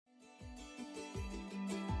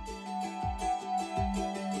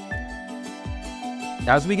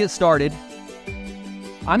as we get started,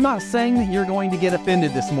 I'm not saying that you're going to get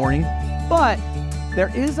offended this morning, but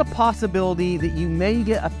there is a possibility that you may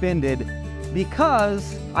get offended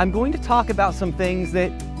because I'm going to talk about some things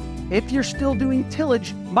that, if you're still doing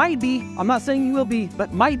tillage, might be, I'm not saying you will be,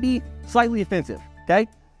 but might be slightly offensive, okay?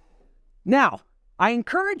 Now, I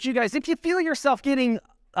encourage you guys, if you feel yourself getting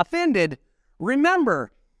offended,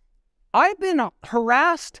 remember, I've been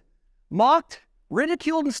harassed, mocked,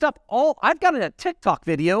 ridiculed and stuff. I've got a TikTok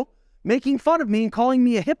video making fun of me and calling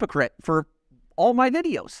me a hypocrite for all my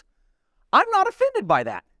videos. I'm not offended by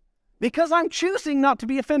that because I'm choosing not to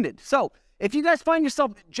be offended. So if you guys find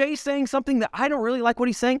yourself, Jay saying something that I don't really like what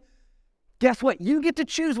he's saying, guess what? You get to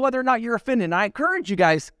choose whether or not you're offended. And I encourage you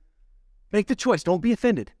guys, make the choice. Don't be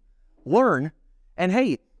offended. Learn. And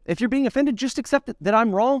hey, if you're being offended, just accept that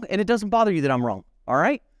I'm wrong and it doesn't bother you that I'm wrong. All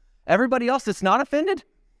right? Everybody else that's not offended,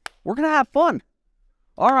 we're going to have fun.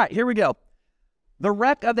 All right, here we go. The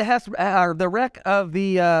wreck of the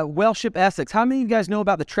whale ship Essex. How many of you guys know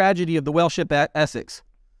about the tragedy of the whale ship Essex?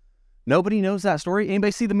 Nobody knows that story.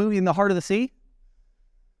 Anybody see the movie In the Heart of the Sea?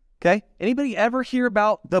 Okay. Anybody ever hear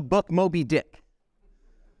about the book Moby Dick?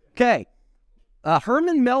 Okay.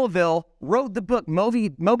 Herman Melville wrote the book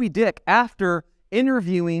Moby Dick after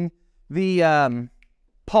interviewing the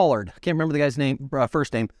Pollard. I can't remember the guy's name,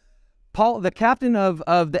 first name. The captain of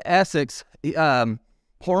the Essex.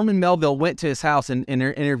 Herman Melville went to his house and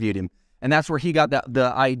interviewed him. And that's where he got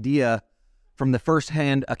the idea from the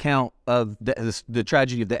first-hand account of the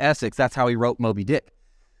tragedy of the Essex. That's how he wrote Moby Dick.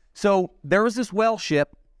 So there was this whale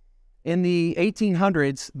ship in the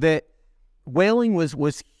 1800s that whaling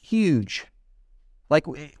was huge. Like,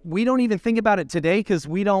 we don't even think about it today because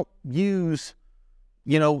we don't use,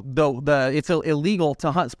 it's illegal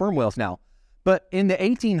to hunt sperm whales now. But in the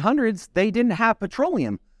 1800s, they didn't have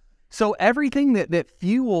petroleum. So everything that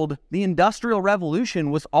fueled the Industrial Revolution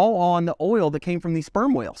was all on the oil that came from these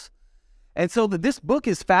sperm whales. And so this book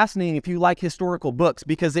is fascinating if you like historical books,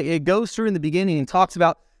 because it goes through in the beginning and talks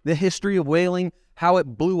about the history of whaling, how it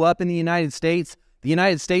blew up in the United States. The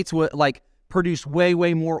United States would produced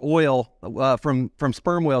way more oil from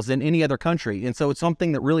sperm whales than any other country. And so it's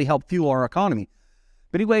something that really helped fuel our economy.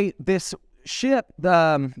 But anyway, this ship,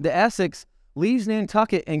 the Essex, leaves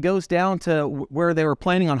Nantucket and goes down to where they were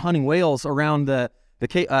planning on hunting whales around the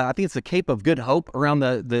Cape, I think it's the Cape of Good Hope, around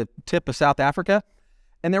the tip of South Africa.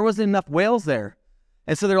 And there wasn't enough whales there.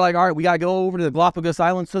 And so they're like, all right, we got to go over to the Galapagos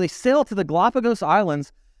Islands. So they sail to the Galapagos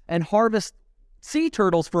Islands and harvest sea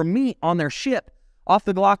turtles for meat on their ship off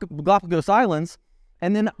the Galapagos Islands.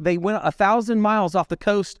 And then they went 1,000 miles off the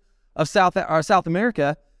coast of South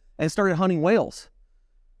America and started hunting whales.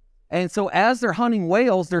 And so as they're hunting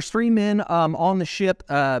whales, there's three men on the ship.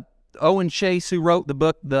 Owen Chase, who wrote the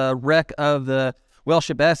book, The Wreck of the Whale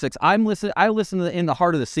Ship Essex. I listen to In the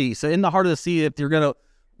Heart of the Sea. So In the Heart of the Sea, if you're going to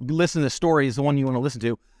listen to the story, is the one you want to listen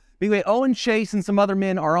to. But anyway, Owen Chase and some other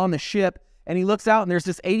men are on the ship, and he looks out, and there's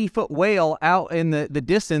this 80-foot whale out in the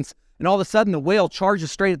distance, and all of a sudden the whale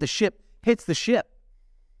charges straight at the ship, hits the ship,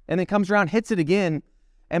 and then comes around, hits it again.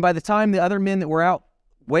 And by the time the other men that were out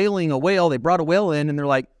whaling a whale, they brought a whale in, and they're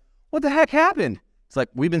like, what the heck happened? It's like,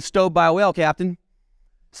 we've been stowed by a whale, Captain.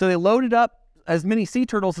 So they loaded up as many sea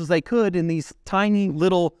turtles as they could in these tiny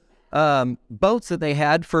little boats that they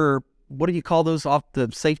had for, what do you call those, off the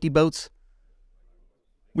safety boats?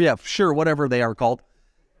 Yeah, sure, whatever they are called.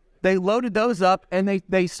 They loaded those up, and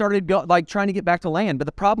they started trying to get back to land. But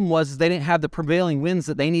the problem was they didn't have the prevailing winds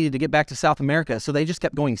that they needed to get back to South America. So they just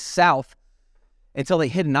kept going south until they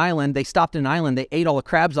hit an island. They stopped at an island. They ate all the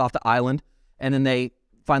crabs off the island, and then they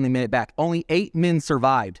finally made it back. Only 8 men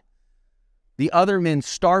survived. The other men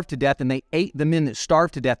starved to death, and they ate the men that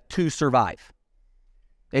starved to death to survive.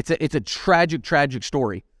 It's a tragic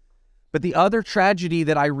story. But the other tragedy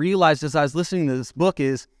that I realized as I was listening to this book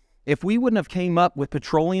is, if we wouldn't have came up with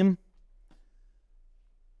petroleum,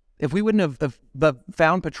 if we wouldn't have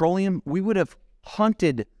found petroleum, we would have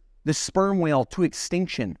hunted the sperm whale to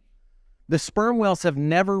extinction. The sperm whales have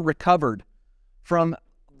never recovered from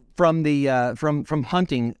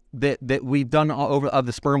hunting that we've done of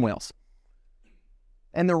the sperm whales.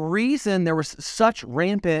 And the reason there was such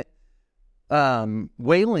rampant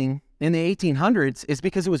whaling in the 1800s is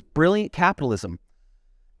because it was brilliant capitalism.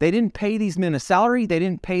 They didn't pay these men a salary. They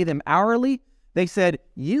didn't pay them hourly. They said,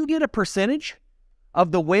 you get a percentage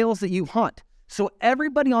of the whales that you hunt. So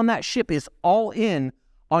everybody on that ship is all in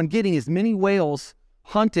on getting as many whales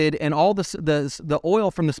hunted and all the oil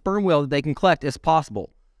from the sperm whale that they can collect as possible.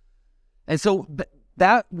 And so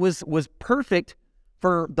that was perfect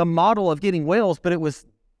for the model of getting whales, but it was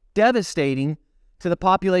devastating to the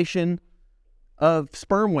population of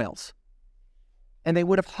sperm whales. and they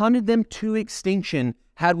would have hunted them to extinction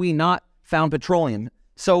had we not found petroleum.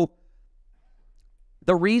 So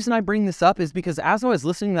the reason I bring this up is because as I was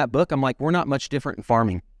listening to that book, I'm like, we're not much different in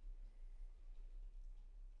farming.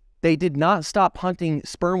 They did not stop hunting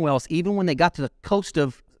sperm whales even when they got to the coast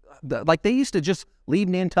of, like they used to just leave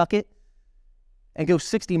Nantucket and go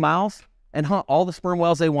 60 miles and hunt all the sperm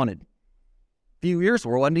whales they wanted. A few years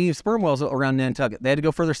there wasn't any sperm whales around Nantucket. They had to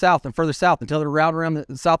go further south until they were out around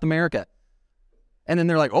South America. And then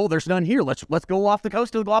they're like, oh, there's none here. Let's go off the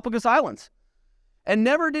coast of the Galapagos Islands. And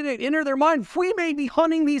never did it enter their mind, we may be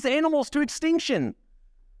hunting these animals to extinction.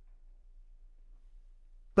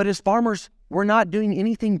 But as farmers, we're not doing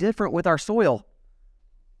anything different with our soil.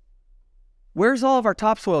 Where's all of our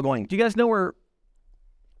topsoil going? Do you guys know where?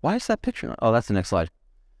 Why is that picture? Oh, that's the next slide.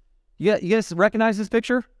 You guys recognize this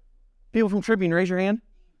picture? People from Tribune, raise your hand.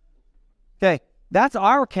 Okay, that's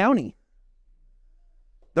our county.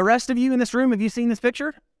 The rest of you in this room, have you seen this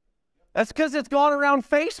picture? That's because it's gone around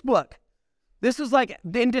Facebook. This was like,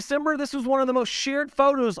 in December, this was one of the most shared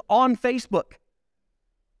photos on Facebook.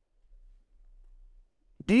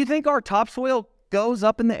 Do you think our topsoil goes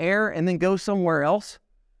up in the air and then goes somewhere else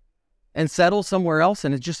and settles somewhere else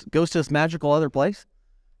and it just goes to this magical other place?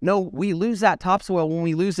 No, we lose that topsoil when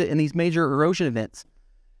we lose it in these major erosion events.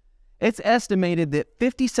 It's estimated that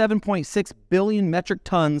 57.6 billion metric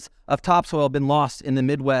tons of topsoil have been lost in the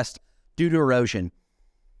Midwest due to erosion.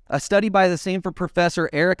 A study by the Stanford professor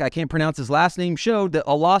Eric, I can't pronounce his last name, showed that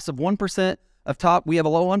a loss of 1% of we have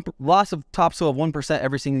a loss of topsoil of 1%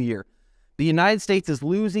 every single year. The United States is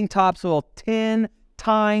losing topsoil 10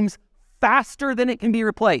 times faster than it can be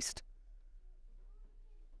replaced.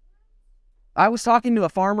 I was talking to a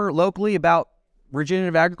farmer locally about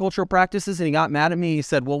regenerative agricultural practices, and he got mad at me. He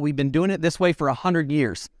said, well, we've been doing it this way for 100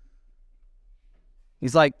 years.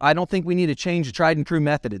 He's like, I don't think we need to change the tried and true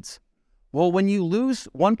methods. Well, when you lose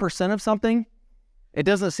 1% of something, it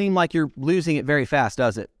doesn't seem like you're losing it very fast,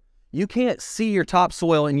 does it? You can't see your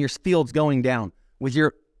topsoil in your fields going down with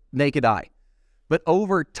your naked eye. But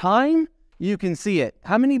over time, you can see it.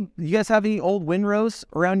 How many, you guys have any old windrows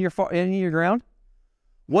around any of your ground?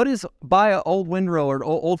 What is by an old windrow or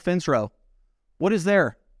old fence row? What is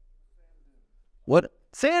there? What?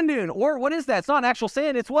 Sand dune. Or what is that? It's not actual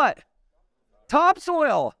sand. It's what?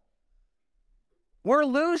 Topsoil. We're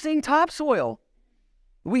losing topsoil.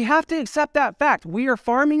 We have to accept that fact. We are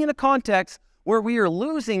farming in a context where we are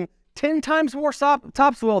losing 10 times more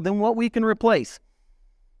topsoil than what we can replace.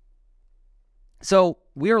 So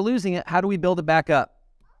we are losing it. How do we build it back up?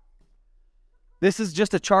 This is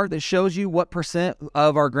just a chart that shows you what percent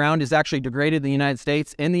of our ground is actually degraded in the United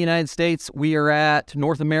States. In the United States, we are at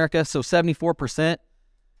North America, so 74%.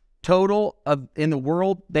 Total in the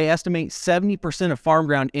world, they estimate 70% of farm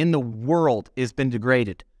ground in the world has been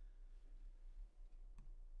degraded.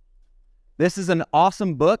 This is an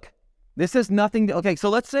awesome book. This has nothing to, okay, so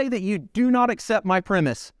let's say that you do not accept my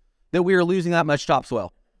premise that we are losing that much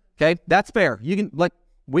topsoil. Okay, that's fair. You can, like,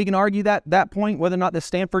 we can argue that point, whether or not the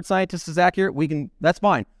Stanford scientist is accurate, that's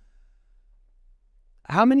fine.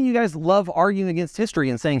 How many of you guys love arguing against history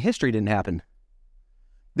and saying history didn't happen?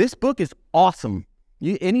 This book is awesome.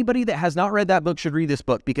 Anybody that has not read that book should read this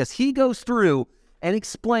book, because he goes through and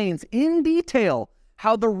explains in detail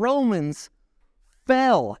how the Romans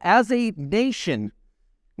fell as a nation,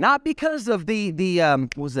 not because of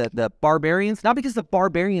the barbarians, not because the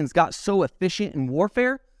barbarians got so efficient in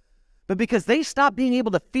warfare, but because they stopped being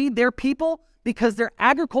able to feed their people because their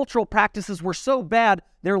agricultural practices were so bad,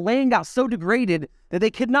 their land got so degraded that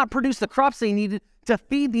they could not produce the crops they needed to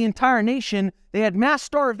feed the entire nation. They had mass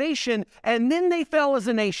starvation, and then they fell as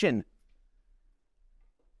a nation.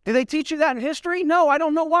 Do they teach you that in history? No, I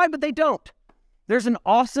don't know why, but they don't. There's an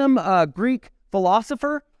awesome Greek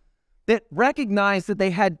philosopher that recognized that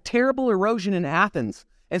they had terrible erosion in Athens.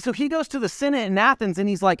 And so he goes to the Senate in Athens, and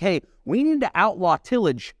he's like, hey, we need to outlaw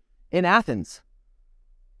tillage in Athens.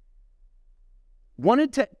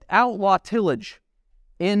 Wanted to outlaw tillage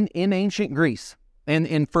in ancient Greece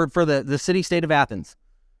and for the city-state of Athens.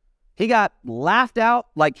 He got laughed out,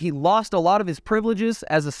 like he lost a lot of his privileges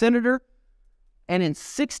as a senator, and in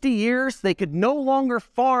 60 years, they could no longer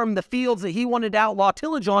farm the fields that he wanted to outlaw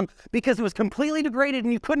tillage on because it was completely degraded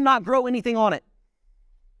and you could not grow anything on it.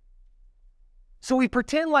 So we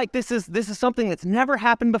pretend like this is something that's never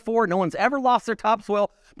happened before. No one's ever lost their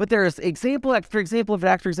topsoil, but there is example after example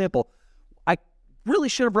after example. I really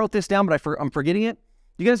should have wrote this down, but I'm forgetting it.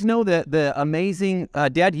 You guys know the amazing,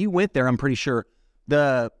 Dad, you went there, I'm pretty sure.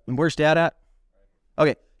 Where's Dad at?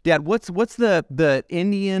 Okay, Dad, what's the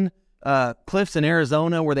Indian cliffs in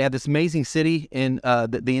Arizona where they have this amazing city in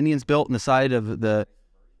the Indians built in the side of the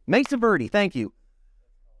Mesa Verde? Thank you.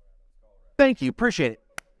 Thank you. Appreciate it.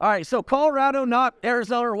 All right, so Colorado, not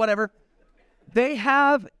Arizona or whatever. They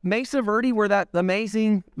have Mesa Verde, where that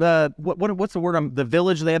amazing, what's the word? The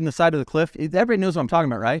village they have on the side of the cliff. Everybody knows what I'm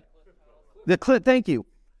talking about, right? The cliff, thank you.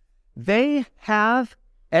 They have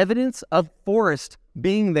evidence of forest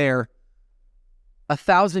being there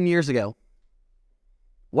 1,000 years ago.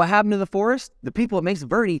 What happened to the forest? The people at Mesa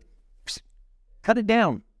Verde cut it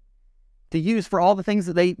down to use for all the things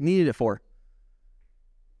that they needed it for.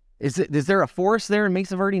 Is there a forest there in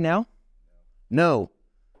Mesa Verde now? No.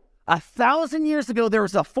 1,000 years ago, there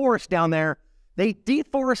was a forest down there. They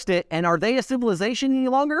deforested it, and are they a civilization any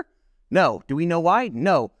longer? No. Do we know why?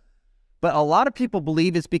 No. But a lot of people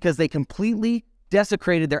believe it's because they completely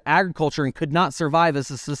desecrated their agriculture and could not survive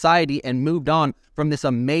as a society and moved on from this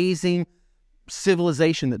amazing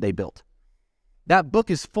civilization that they built. That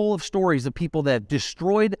book is full of stories of people that have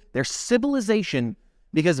destroyed their civilization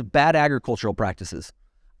because of bad agricultural practices.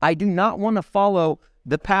 I do not want to follow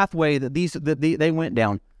the pathway that they went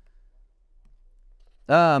down.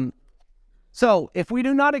 So if we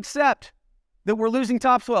do not accept that we're losing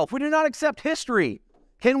topsoil, if we do not accept history,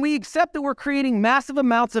 can we accept that we're creating massive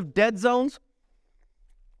amounts of dead zones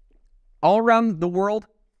all around the world?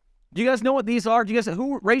 Do you guys know what these are?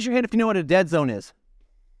 Raise your hand if you know what a dead zone is.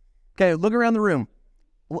 Okay, look around the room.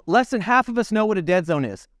 Less than half of us know what a dead zone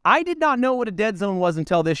is. I did not know what a dead zone was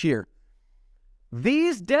until this year.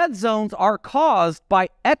 These dead zones are caused by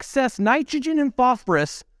excess nitrogen and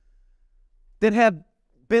phosphorus that have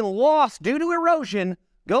been lost due to erosion,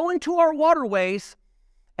 go into our waterways,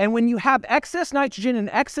 and when you have excess nitrogen and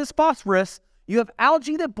excess phosphorus, you have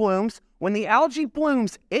algae that blooms. When the algae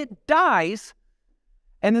blooms, it dies,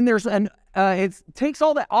 and then it takes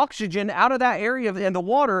all that oxygen out of that area in the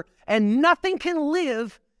water, and nothing can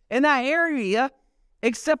live in that area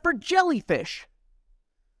except for jellyfish.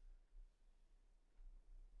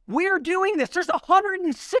 We're doing this. There's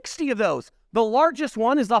 160 of those. The largest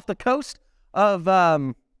one is off the coast of, I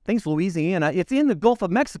think it's Louisiana. It's in the Gulf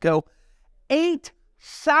of Mexico.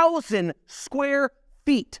 8,000 square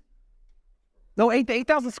feet. No,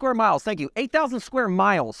 8,000 square miles. Thank you. 8,000 square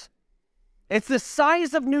miles. It's the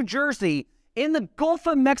size of New Jersey in the Gulf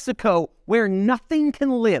of Mexico where nothing can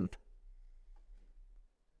live.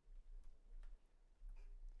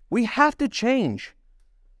 We have to change.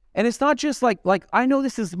 And it's not just like I know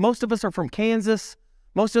most of us are from Kansas.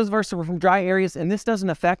 Most of us are from dry areas, and this doesn't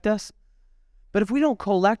affect us. But if we don't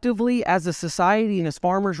collectively, as a society and as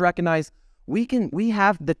farmers, recognize we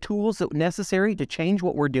have the tools that necessary to change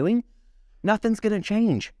what we're doing, nothing's going to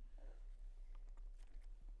change.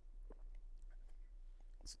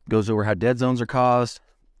 Goes over how dead zones are caused.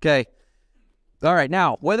 Okay. All right.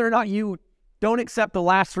 Now, whether or not you don't accept the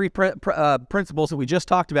last three principles that we just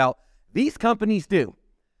talked about, these companies do.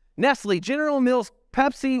 Nestle, General Mills,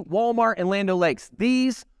 Pepsi, Walmart, and Land O'Lakes.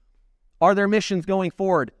 These are their missions going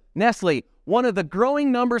forward. Nestle, one of the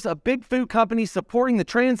growing numbers of big food companies supporting the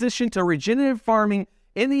transition to regenerative farming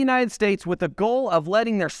in the United States with the goal of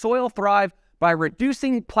letting their soil thrive by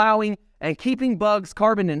reducing plowing and keeping bugs,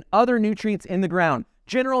 carbon, and other nutrients in the ground.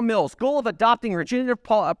 General Mills, goal of adopting regenerative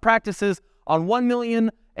practices on 1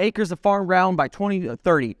 million acres of farm ground by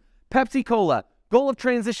 2030. Pepsi-Cola, goal of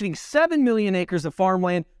transitioning 7 million acres of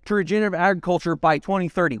farmland to regenerative agriculture by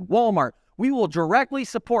 2030. Walmart, we will directly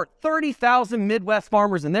support 30,000 Midwest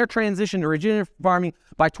farmers in their transition to regenerative farming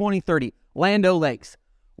by 2030. Land O'Lakes,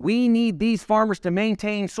 we need these farmers to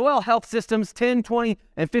maintain soil health systems 10, 20,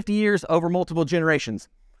 and 50 years over multiple generations.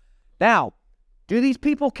 Now, do these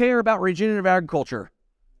people care about regenerative agriculture?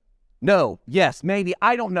 No. Yes. Maybe.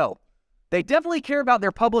 I don't know. They definitely care about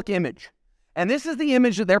their public image. And this is the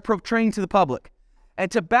image that they're portraying to the public. And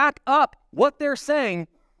to back up what they're saying,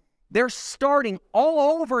 they're starting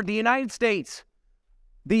all over the United States.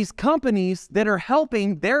 These companies that are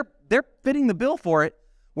helping, they're fitting the bill for it,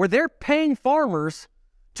 where they're paying farmers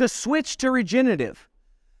to switch to regenerative.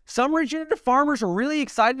 Some regenerative farmers are really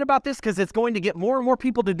excited about this because it's going to get more and more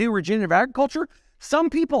people to do regenerative agriculture. Some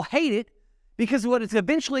people hate it because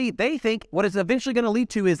they think what it's eventually going to lead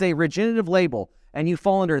to is a regenerative label. And you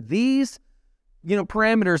fall under these,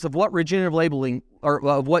 parameters of what regenerative labeling or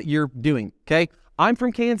of what you're doing. Okay. I'm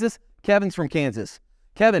from Kansas. Kevin's from Kansas.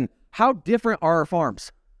 Kevin, how different are our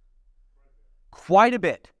farms? Quite a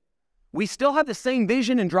bit. We still have the same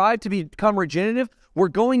vision and drive to become regenerative. We're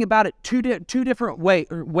going about it two different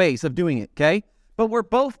ways of doing it, okay? But we're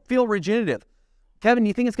both feel regenerative. Kevin, do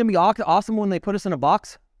you think it's going to be awesome when they put us in a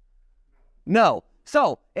box? No.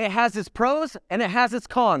 So it has its pros and it has its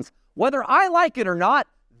cons. Whether I like it or not,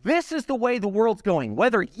 this is the way the world's going.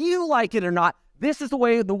 Whether you like it or not, this is the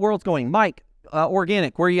way the world's going. Mike,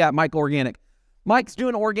 Organic, where are you at, Mike Organic? Mike's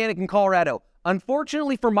doing organic in Colorado.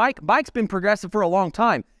 Unfortunately for Mike, Mike's been progressive for a long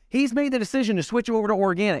time. He's made the decision to switch over to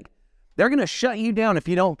organic. They're going to shut you down if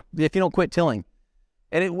you don't quit tilling.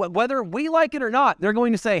 And whether we like it or not, they're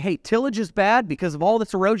going to say, hey, tillage is bad because of all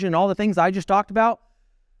this erosion and all the things I just talked about.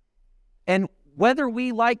 And whether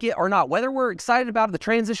we like it or not, whether we're excited about the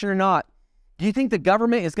transition or not, do you think the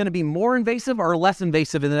government is going to be more invasive or less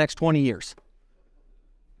invasive in the next 20 years?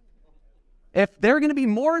 If they're going to be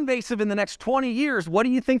more invasive in the next 20 years, what do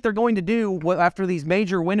you think they're going to do after these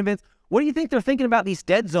major wind events? What do you think they're thinking about these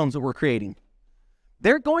dead zones that we're creating?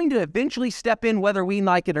 They're going to eventually step in whether we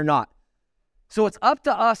like it or not. So it's up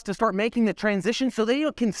to us to start making the transition so they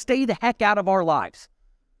can stay the heck out of our lives.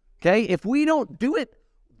 Okay? If we don't do it,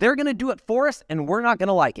 they're going to do it for us, and we're not going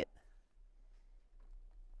to like it.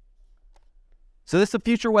 So this is the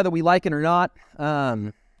future whether we like it or not.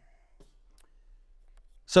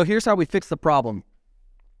 So here's how we fix the problem.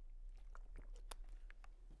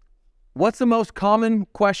 What's the most common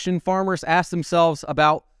question farmers ask themselves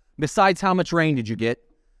about, besides how much rain did you get?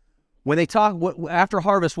 When they talk, after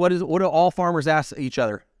harvest, what do all farmers ask each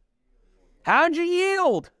other? How'd you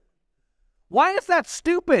yield? Why is that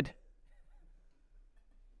stupid?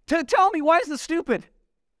 Tell me, why is this stupid?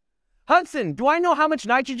 Hudson, do I know how much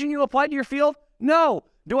nitrogen you applied to your field? No.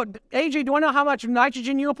 AJ, do I know how much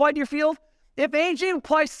nitrogen you applied to your field? If AJ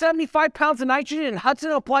applies 75 pounds of nitrogen and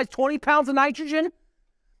Hudson applies 20 pounds of nitrogen,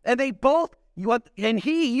 and they both, and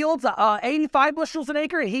he yields 85 bushels an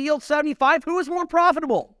acre and he yields 75, who is more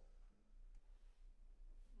profitable?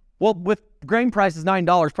 Well, with grain prices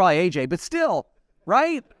 $9, probably AJ, but still,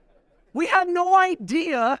 right? We have no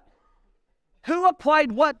idea who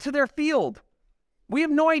applied what to their field. We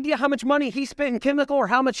have no idea how much money he spent in chemical or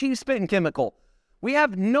how much he spent in chemical. We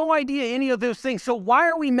have no idea any of those things. So why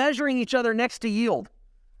are we measuring each other next to yield?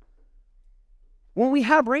 When we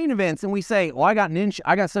have rain events and we say, well, I got an inch,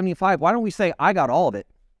 I got 75, why don't we say, I got all of it?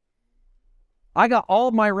 I got all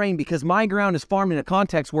of my rain because my ground is farmed in a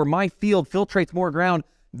context where my field filtrates more ground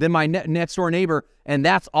than my next door neighbor, and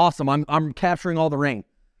that's awesome. I'm capturing all the rain.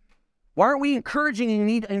 Why aren't we encouraging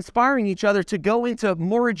and inspiring each other to go into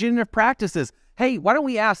more regenerative practices? Hey, why don't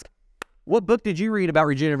we ask, what book did you read about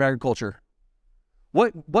regenerative agriculture?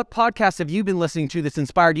 What podcasts have you been listening to that's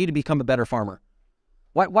inspired you to become a better farmer?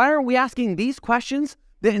 Why aren't we asking these questions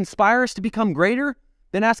that inspire us to become greater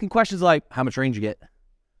than asking questions like, how much rain did you get?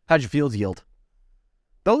 How'd your fields yield?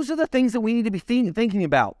 Those are the things that we need to be thinking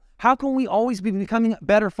about. How can we always be becoming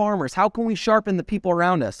better farmers? How can we sharpen the people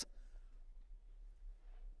around us?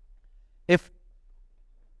 If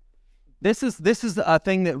this is a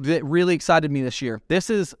thing that really excited me this year. This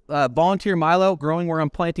is volunteer milo, growing where I'm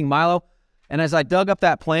planting milo. And as I dug up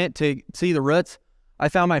that plant to see the roots, I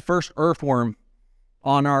found my first earthworm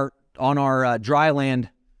on our dry land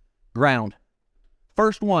ground.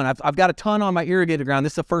 First one. I've got a ton on my irrigated ground.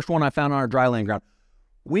 This is the first one I found on our dry land ground.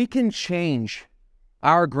 We can change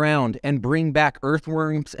our ground and bring back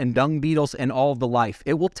earthworms and dung beetles and all of the life.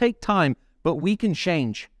 It will take time, but we can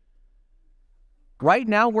change. Right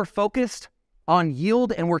now, we're focused on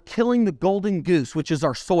yield and we're killing the golden goose, which is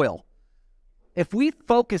our soil. If we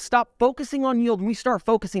stop focusing on yield and we start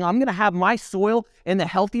focusing, I'm going to have my soil in the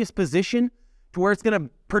healthiest position to where it's going to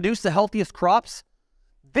produce the healthiest crops,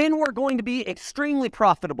 then we're going to be extremely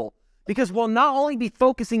profitable because we'll not only be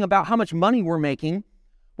focusing about how much money we're making,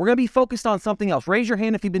 we're going to be focused on something else. Raise your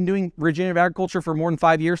hand if you've been doing regenerative agriculture for more than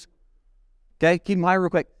 5 years. Okay, keep them high real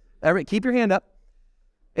quick. Keep your hand up.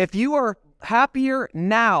 If you are happier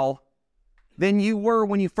now than you were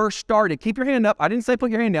when you first started, keep your hand up. I didn't say put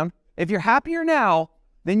your hand down. If you're happier now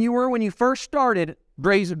than you were when you first started,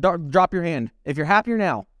 drop your hand. If you're happier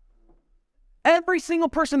now. Every single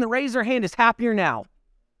person that raised their hand is happier now.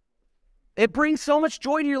 It brings so much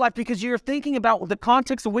joy to your life because you're thinking about the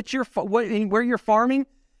context of which where you're farming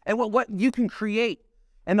and what you can create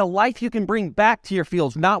and the life you can bring back to your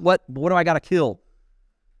fields, not what do I got to kill.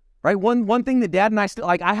 Right? One thing that Dad and I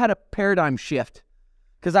I had a paradigm shift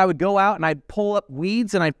because I would go out and I'd pull up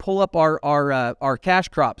weeds and I'd pull up our cash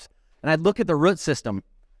crops and I'd look at the root system.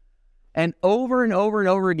 And over and over and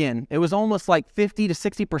over again, it was almost like 50 to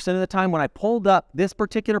 60% of the time when I pulled up this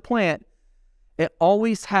particular plant, it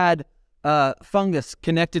always had fungus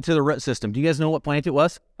connected to the root system. Do you guys know what plant it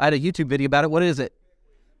was? I had a YouTube video about it. What is it?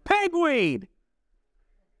 Pigweed!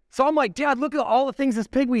 So I'm like, Dad, look at all the things this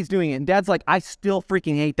pigweed's doing. And Dad's like, I still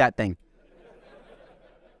freaking hate that thing.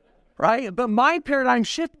 Right? But my paradigm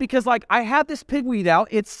shift because I have this pigweed out.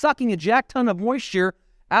 It's sucking a jack ton of moisture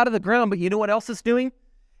out of the ground. But you know what else it's doing?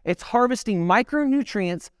 It's harvesting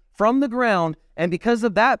micronutrients from the ground. And because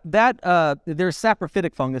of that, there's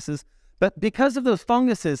saprophytic funguses. But because of those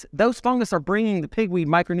funguses are bringing the pigweed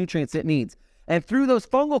micronutrients it needs. And through those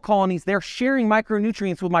fungal colonies, they're sharing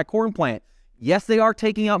micronutrients with my corn plant. Yes, they are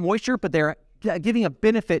taking out moisture, but they're giving a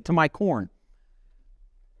benefit to my corn.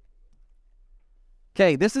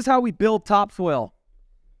 Okay, this is how we build topsoil.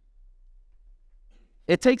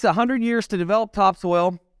 It takes 100 years to develop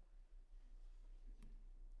topsoil,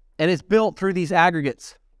 and it's built through these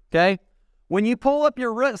aggregates, okay? When you pull up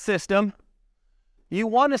your root system, you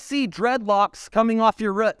want to see dreadlocks coming off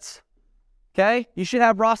your roots, okay? You should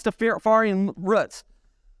have Rastafarian roots.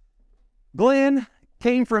 Glenn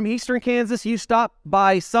came from eastern Kansas. You stopped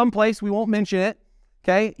by someplace, we won't mention it,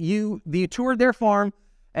 okay? You toured their farm,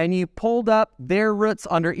 and you pulled up their roots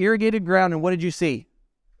under irrigated ground, and what did you see?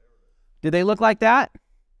 Did they look like that?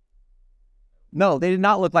 No, they did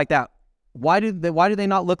not look like that. Why do they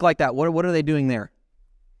not look like that? What are they doing there?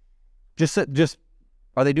 Just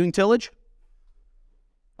are they doing tillage?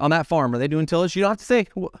 On that farm, are they doing tillage? You don't have to say.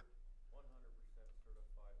 100%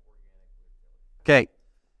 okay,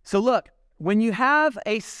 so look, when you have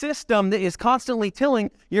a system that is constantly tilling,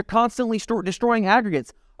 you're constantly destroying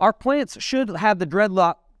aggregates. Our plants should have the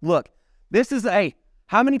dreadlock look. This is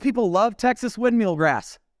how many people love Texas windmill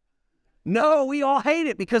grass? No, we all hate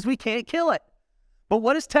it because we can't kill it. But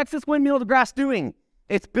what is Texas windmill grass doing?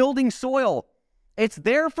 It's building soil. It's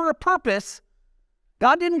there for a purpose.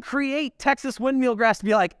 God didn't create Texas windmill grass to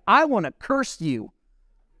be like, I want to curse you,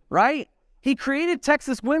 right? He created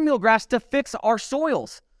Texas windmill grass to fix our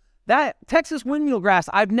soils. That Texas windmill grass,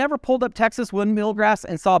 I've never pulled up Texas windmill grass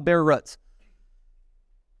and saw bare roots.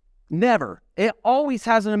 Never. It always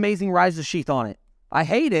has an amazing rhizome sheath on it. I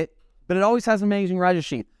hate it, but it always has an amazing rhizome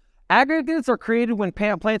sheath. Aggregates are created when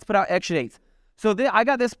plants put out exudates. So I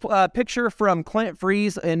got this picture from Clint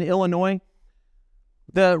Freeze in Illinois.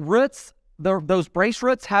 The roots, those brace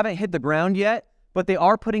roots haven't hit the ground yet, but they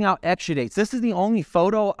are putting out exudates. This is the only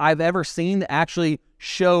photo I've ever seen that actually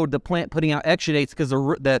showed the plant putting out exudates because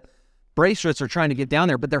the brace roots are trying to get down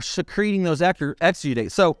there, but they're secreting those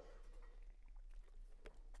exudates. So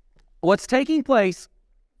what's taking place,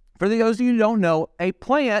 for those of you who don't know, a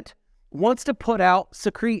plant wants to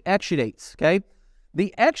secrete exudates, okay?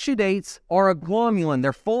 The exudates are a glomalin.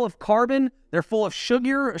 They're full of carbon, they're full of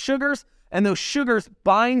sugars, and those sugars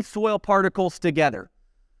bind soil particles together.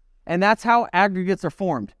 And that's how aggregates are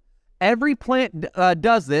formed. Every plant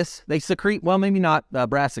does this. They secrete, well, maybe not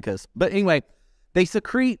brassicas, but anyway, they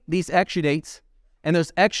secrete these exudates, and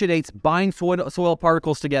those exudates bind soil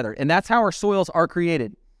particles together. And that's how our soils are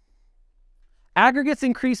created. Aggregates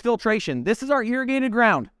increase filtration. This is our irrigated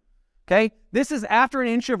ground. Okay, this is after an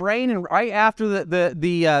inch of rain and right after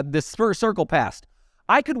the circle passed.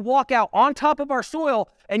 I could walk out on top of our soil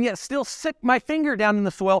and yet still stick my finger down in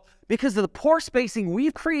the soil because of the pore spacing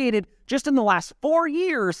we've created just in the last 4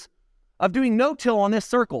 years of doing no-till on this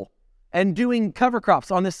circle and doing cover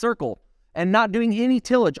crops on this circle and not doing any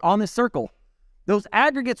tillage on this circle. Those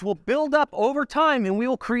aggregates will build up over time and we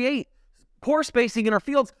will create pore spacing in our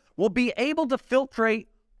fields. We'll be able to filtrate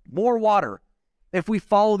more water if we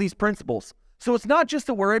follow these principles. So it's not just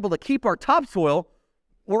that we're able to keep our topsoil,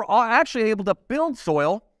 we're actually able to build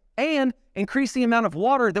soil and increase the amount of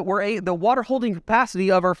water that the water holding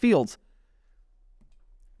capacity of our fields.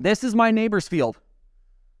 This is my neighbor's field.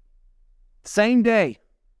 Same day.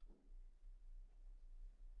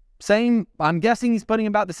 I'm guessing he's putting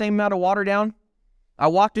about the same amount of water down. I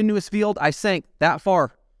walked into his field, I sank that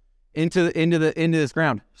far into this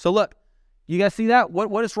ground. So look, you guys see that?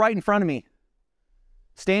 What is right in front of me?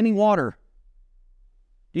 Standing water.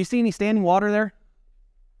 Do you see any standing water there?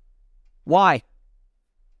 Why?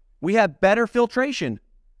 We have better filtration.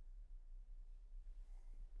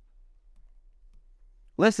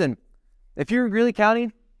 Listen, if you're in Greeley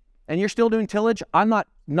County and you're still doing tillage, I'm not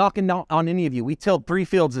knocking down on any of you. We tilled 3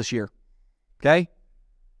 fields this year. Okay?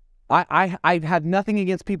 I have nothing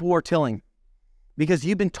against people who are tilling because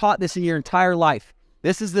you've been taught this in your entire life.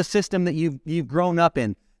 This is the system that you've grown up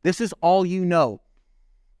in. This is all you know.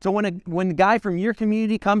 So when a guy from your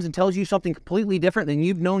community comes and tells you something completely different than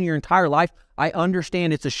you've known your entire life, I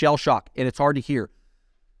understand it's a shell shock and it's hard to hear.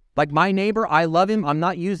 Like my neighbor, I love him. I'm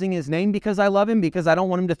not using his name because I love him, because I don't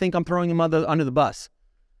want him to think I'm throwing him under the bus.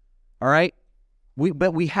 All right?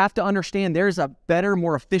 But we have to understand there's a better,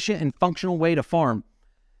 more efficient and functional way to farm.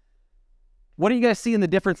 What do you guys see in the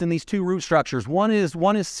difference in these two root structures? One is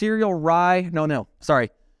cereal rye.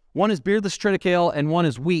 One is beardless triticale and one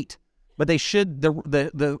is wheat. But they should,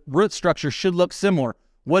 the root structure should look similar.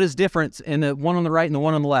 What is difference in the one on the right and the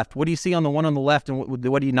one on the left? What do you see on the one on the left and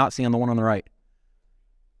what do you not see on the one on the right?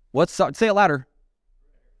 Say it louder.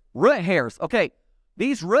 Root hairs. Okay.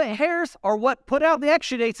 These root hairs are what put out the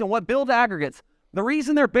exudates and what build aggregates. The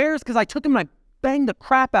reason they're bare is because I took them and I banged the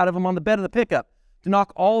crap out of them on the bed of the pickup to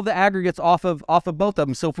knock all the aggregates off of both of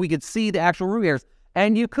them, so if we could see the actual root hairs.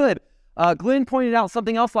 And you could. Glenn pointed out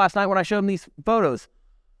something else last night when I showed him these photos.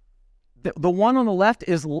 The one on the left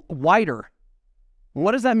is whiter.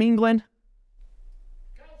 What does that mean, Glenn?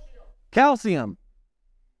 Calcium.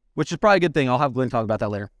 Which is probably a good thing. I'll have Glenn talk about that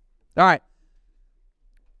later. All right.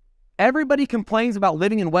 Everybody complains about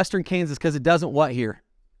living in western Kansas because it doesn't what here?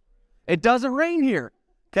 It doesn't rain here.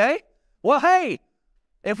 Okay? Well, hey,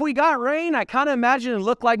 if we got rain, I kind of imagine it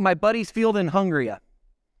looked like my buddy's field in Hungary.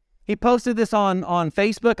 He posted this on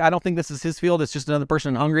Facebook. I don't think this is his field. It's just another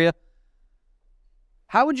person in Hungary.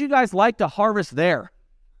 How would you guys like to harvest there?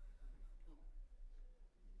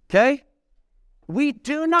 Okay? We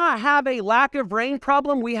do not have a lack of rain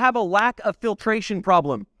problem. We have a lack of filtration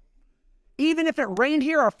problem. Even if it rained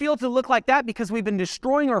here, our fields would look like that because we've been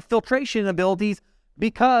destroying our filtration abilities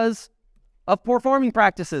because of poor farming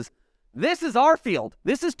practices. This is our field.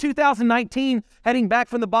 This is 2019 heading back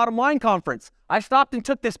from the Bottom Line Conference. I stopped and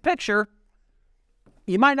took this picture.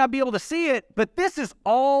 You might not be able to see it, but this is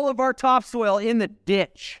all of our topsoil in the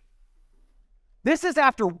ditch. This is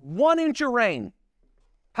after 1 inch of rain.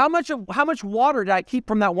 How much water did I keep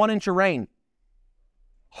from that 1 inch of rain?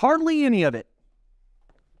 Hardly any of it.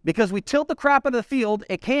 Because we tilt the crap out of the field,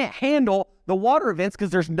 it can't handle the water events because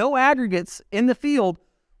there's no aggregates in the field.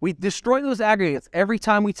 We destroy those aggregates every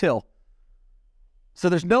time we till. So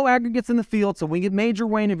there's no aggregates in the field, so when we get major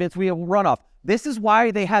rain events, we have runoff. This is why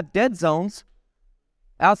they have dead zones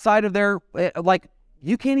outside of their, like,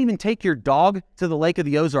 you can't even take your dog to the Lake of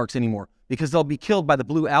the Ozarks anymore because they'll be killed by the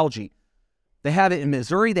blue algae. They have it in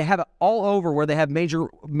Missouri. They have it all over where they have major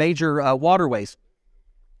waterways.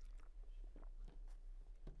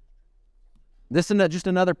 This is just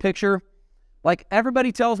another picture. Like,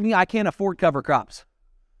 everybody tells me I can't afford cover crops.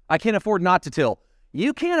 I can't afford not to till.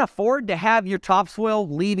 You can't afford to have your topsoil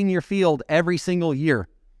leaving your field every single year.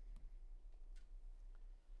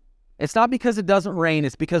 It's not because it doesn't rain.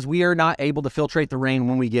 It's because we are not able to filtrate the rain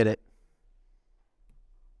when we get it.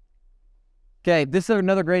 Okay, this is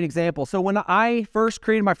another great example. So when I first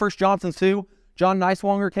created my first Johnson Sioux, John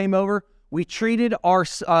Neiswanger came over. We treated our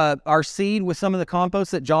seed with some of the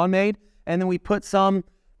compost that John made, and then we put some,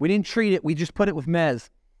 we didn't treat it, we just put it with mez.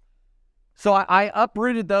 So I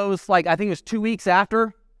uprooted those, like, I think it was 2 weeks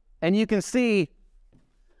after, and you can see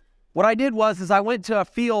what I did was I went to a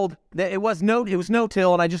field that it was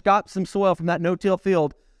no-till, and I just got some soil from that no-till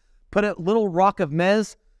field, put a little rock of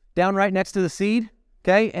mez down right next to the seed,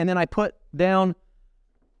 okay, and then I put down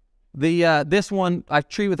the this one I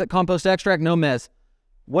treat with a compost extract, no mez.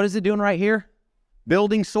 What is it doing right here?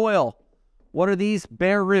 Building soil. What are these?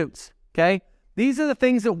 Bare roots. Okay, these are the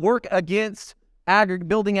things that work against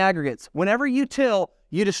building aggregates. Whenever you till,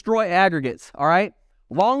 you destroy aggregates. All right,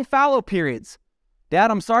 long fallow periods.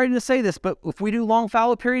 Dad, I'm sorry to say this, but if we do long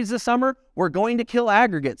fallow periods this summer, we're going to kill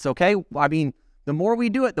aggregates. Okay, I mean, the more we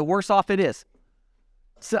do it, the worse off it is.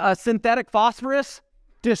 Synthetic phosphorus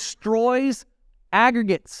destroys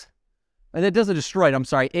aggregates. And it doesn't destroy it, I'm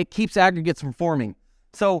sorry. It keeps aggregates from forming.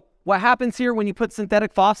 So what happens here when you put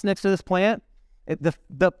synthetic phos next to this plant,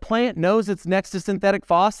 the plant knows it's next to synthetic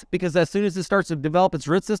phos because as soon as it starts to develop its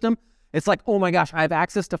root system, it's like, oh my gosh, I have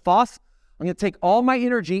access to phos. I'm going to take all my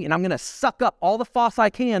energy and I'm going to suck up all the phos I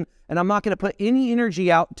can, and I'm not going to put any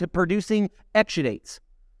energy out to producing exudates.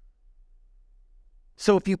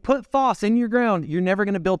 So if you put phos in your ground, you're never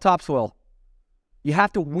going to build topsoil. You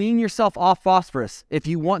have to wean yourself off phosphorus if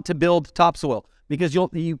you want to build topsoil because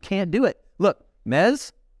you can't do it. Look,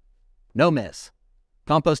 mez, no mez.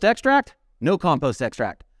 Compost extract, no compost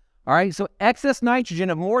extract. All right, so excess nitrogen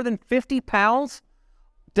of more than 50 pounds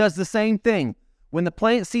does the same thing. When the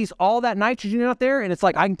plant sees all that nitrogen out there and it's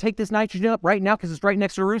like, I can take this nitrogen up right now because it's right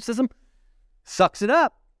next to the root system, sucks it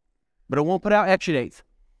up, but it won't put out exudates.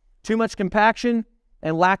 Too much compaction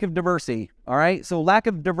and lack of diversity. All right, so lack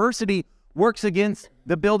of diversity works against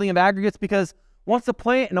the building of aggregates because once the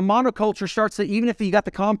plant in a monoculture starts to, even if you got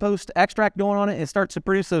the compost extract going on it and starts to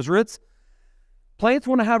produce those roots, plants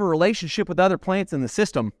want to have a relationship with other plants in the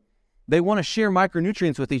system. They want to share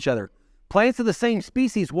micronutrients with each other. Plants of the same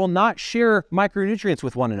species will not share micronutrients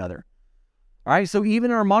with one another. All right, so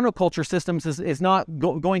even our monoculture systems is not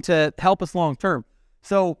going to help us long term.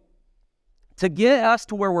 So to get us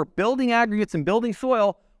to where we're building aggregates and building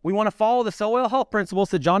soil, we want to follow the soil health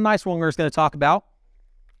principles that John Neiswanger is going to talk about.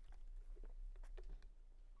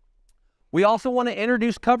 We also want to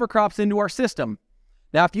introduce cover crops into our system.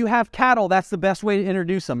 Now, if you have cattle, that's the best way to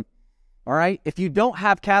introduce them. All right. If you don't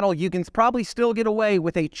have cattle, you can probably still get away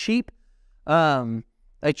with a cheap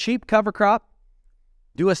a cheap cover crop,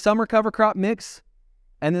 do a summer cover crop mix,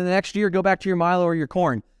 and then the next year go back to your milo or your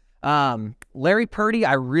corn. Larry Purdy,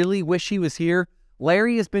 I really wish he was here.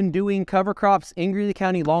 Larry has been doing cover crops in Greeley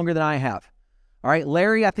County longer than I have. All right,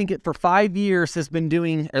 Larry, I think for 5 years has been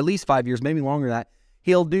doing, at least 5 years, maybe longer than that.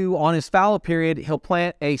 He'll do, on his fallow period, he'll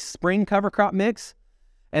plant a spring cover crop mix,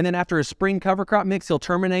 and then after a spring cover crop mix, he'll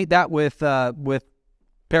terminate that with paraquat,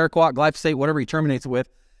 glyphosate, whatever he terminates it with.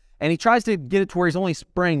 And he tries to get it to where he's only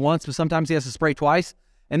spraying once, but sometimes he has to spray twice,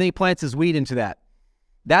 and then he plants his wheat into that.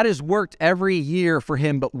 That has worked every year for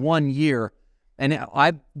him but 1 year, and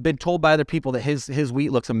I've been told by other people that his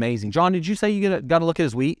wheat looks amazing. John, did you say you got to look at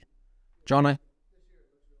his wheat? John,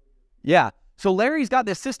 yeah. So Larry's got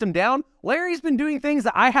this system down. Larry's been doing things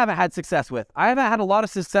that I haven't had success with. I haven't had a lot of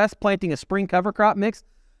success planting a spring cover crop mix,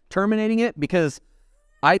 terminating it, because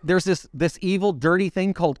there's this evil, dirty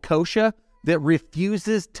thing called kochia that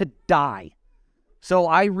refuses to die. So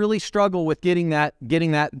I really struggle with getting that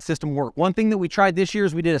system work. One thing that we tried this year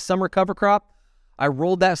is we did a summer cover crop. I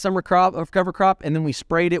rolled that summer cover crop, and then we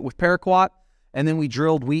sprayed it with paraquat, and then we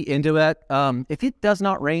drilled wheat into it. If it does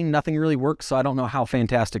not rain, nothing really works, so I don't know how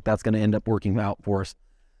fantastic that's going to end up working out for us.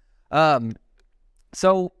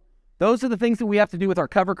 So those are the things that we have to do with our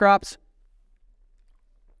cover crops.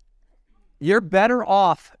 You're better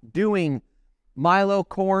off doing milo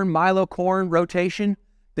corn rotation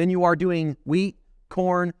than you are doing wheat,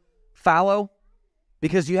 corn, fallow,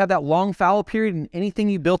 because you have that long fallow period, and anything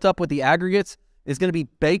you built up with the aggregates is going to be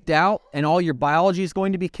baked out, and all your biology is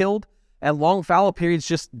going to be killed. And long fallow periods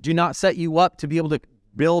just do not set you up to be able to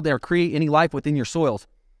build or create any life within your soils.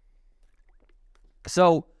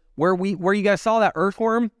 So where you guys saw that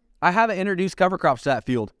earthworm, I haven't introduced cover crops to that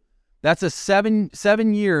field. That's a seven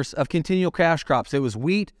years of continual cash crops. It was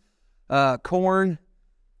wheat, corn,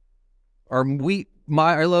 or wheat,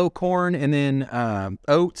 milo, corn, and then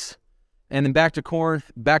oats, and then back to corn,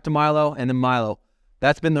 back to milo, and then milo.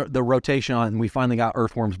 That's been the rotation on, and we finally got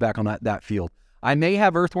earthworms back on that field. I may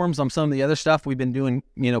have earthworms on some of the other stuff. We've been doing,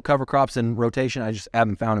 cover crops and rotation. I just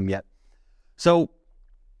haven't found them yet. So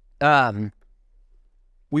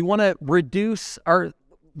we want to reduce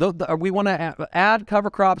we want to add cover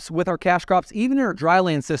crops with our cash crops, even in our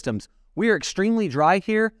dryland systems. We are extremely dry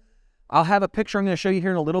here. I'll have a picture I'm going to show you here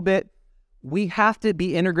in a little bit. We have to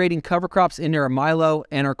be integrating cover crops into our milo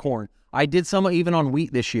and our corn. I did some even on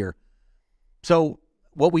wheat this year. So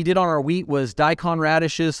what we did on our wheat was daikon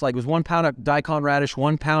radishes, like it was 1 pound of daikon radish,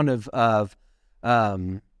 1 pound of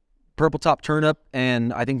purple top turnip,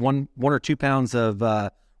 and I think one or 2 pounds of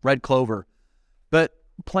red clover. But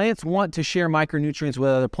plants want to share micronutrients with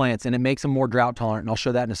other plants, and it makes them more drought tolerant, and I'll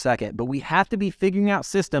show that in a second. But we have to be figuring out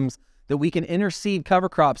systems that we can interseed cover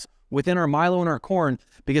crops within our milo and our corn,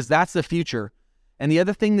 because that's the future. And the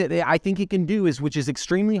other thing that I think it can do is, which is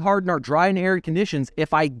extremely hard in our dry and arid conditions,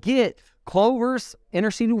 if I get clovers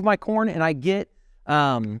interseeded with my corn and I get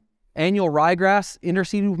annual ryegrass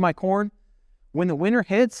interseeded with my corn, when the winter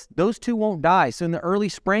hits, those two won't die. So in the early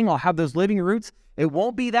spring, I'll have those living roots. It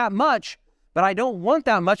won't be that much, but I don't want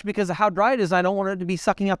that much because of how dry it is. I don't want it to be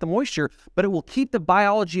sucking out the moisture, but it will keep the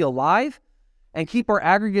biology alive and keep our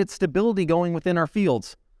aggregate stability going within our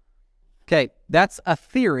fields. Okay, that's a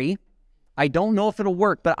theory. I don't know if it'll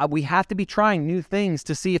work, but we have to be trying new things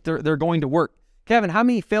to see if they're going to work. Kevin, how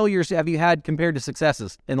many failures have you had compared to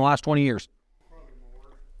successes in the last 20 years? Probably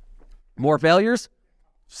more. More failures?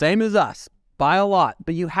 Same as us, by a lot.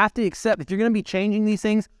 But you have to accept, if you're going to be changing these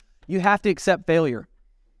things, you have to accept failure.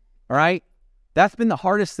 All right? That's been the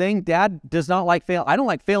hardest thing. Dad does not like fail. I don't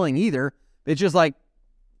like failing either. It's just like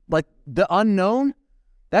the unknown,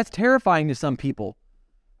 that's terrifying to some people.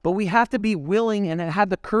 But we have to be willing and have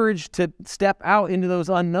the courage to step out into those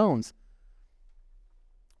unknowns.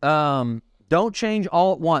 Don't change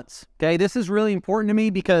all at once. Okay, this is really important to me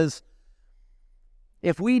because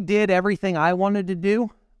if we did everything I wanted to do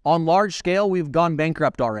on large scale, we've gone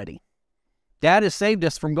bankrupt already. Dad has saved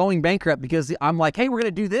us from going bankrupt because I'm like, hey, we're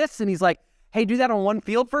going to do this. And he's like, hey, do that on one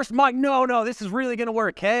field first. I'm like, no, this is really going to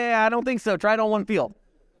work. Hey, I don't think so. Try it on one field.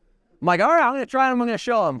 I'm like, all right, I'm going to try it. I'm going to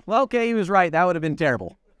show him. Well, okay, he was right. That would have been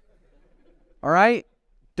terrible. All right?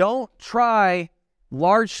 Don't try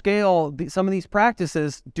large scale some of these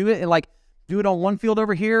practices. Do it on one field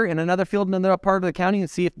over here and another field in another part of the county and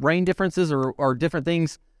see if rain differences or different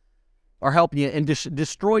things are helping you, and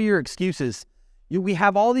destroy your excuses. We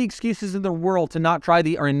have all the excuses in the world to not try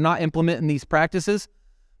or not implement in these practices.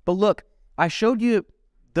 But look, I showed you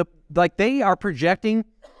they are projecting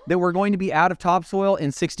that we're going to be out of topsoil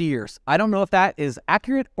in 60 years. I don't know if that is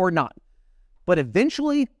accurate or not, but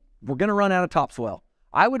eventually we're going to run out of topsoil.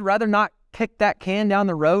 I would rather not kick that can down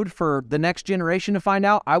the road for the next generation to find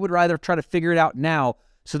out. I would rather try to figure it out now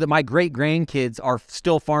so that my great-grandkids are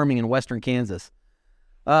still farming in western Kansas.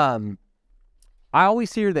 I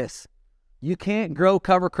always hear this. You can't grow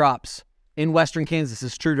cover crops in western Kansas.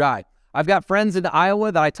 It's true dry. I've got friends in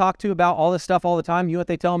Iowa that I talk to about all this stuff all the time. You know what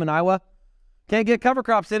they tell them in Iowa? Can't get cover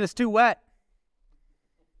crops in. It's too wet.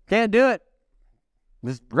 Can't do it.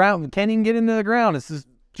 This ground can't even get into the ground. This is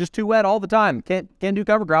just too wet all the time. Can't do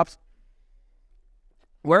cover crops.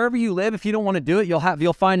 Wherever you live, if you don't want to do it,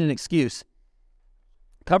 you'll find an excuse.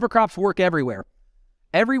 Cover crops work everywhere.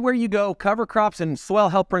 Everywhere you go, cover crops and soil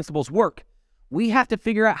health principles work. We have to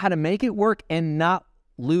figure out how to make it work and not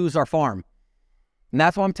lose our farm. And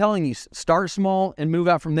that's what I'm telling you. Start small and move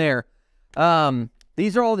out from there.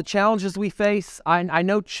 These are all the challenges we face. I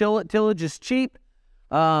know tillage is cheap.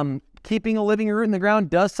 Keeping a living root in the ground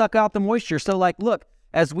does suck out the moisture. So like, look,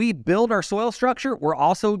 as we build our soil structure, we're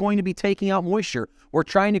also going to be taking out moisture. We're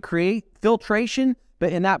trying to create filtration,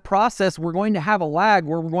 but in that process, we're going to have a lag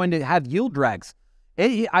where we're going to have yield drags.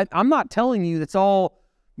 I'm not telling you it's all,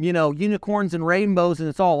 unicorns and rainbows and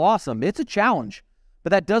it's all awesome. It's a challenge, but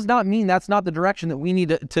that does not mean that's not the direction that we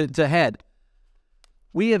need to head.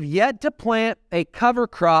 We have yet to plant a cover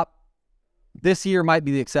crop. This year might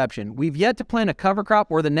be the exception. We've yet to plant a cover crop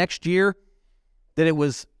where the next year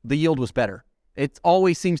that the yield was better. It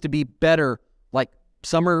always seems to be better, like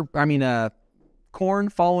corn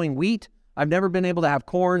following wheat. I've never been able to have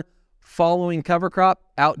corn following cover crop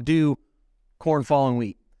outdo corn following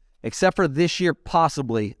wheat, except for this year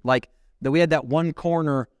possibly. Like we had that one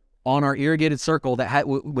corner on our irrigated circle that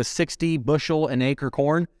was 60 bushel an acre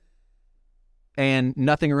corn, and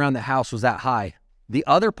nothing around the house was that high. The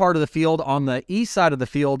other part of the field on the east side of the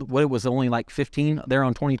field, it was only like 15 there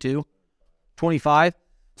on 22, 25.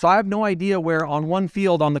 So I have no idea where on one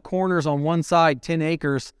field on the corners on one side, 10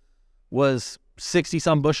 acres was 60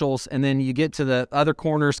 some bushels. And then you get to the other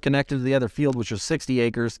corners connected to the other field, which was 60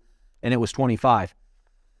 acres, and it was 25.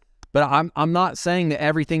 But I'm not saying that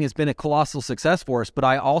everything has been a colossal success for us, but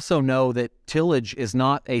I also know that tillage is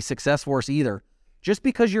not a success for us either. Just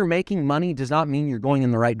because you're making money does not mean you're going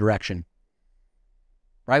in the right direction.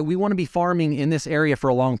 Right? We want to be farming in this area for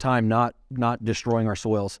a long time, not destroying our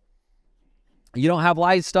soils. You don't have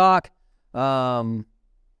livestock. I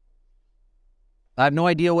have no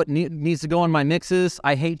idea what needs to go in my mixes.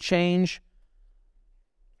 I hate change.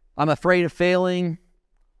 I'm afraid of failing.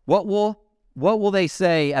 What will they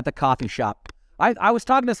say at the coffee shop? I was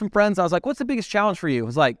talking to some friends. I was like, what's the biggest challenge for you? I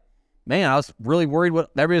was like, man, I was really worried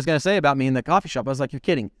what everybody was going to say about me in the coffee shop. I was like, you're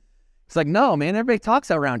kidding. It's like, no, man, everybody talks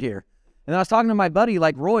around here. And I was talking to my buddy,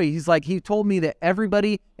 like Roy, he told me that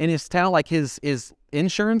everybody in his town, like his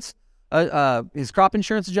insurance, his crop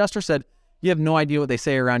insurance adjuster said, you have no idea what they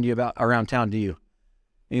say around town, do you?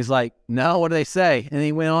 And he's like, no, what do they say? And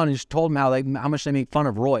he went on and just told him how much they make fun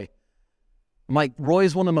of Roy. I'm like, Roy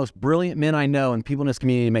is one of the most brilliant men I know, and people in this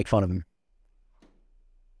community make fun of him.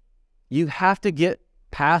 You have to get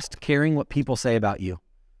past caring what people say about you.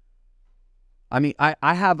 I mean,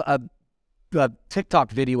 I have a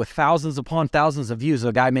TikTok video with thousands upon thousands of views of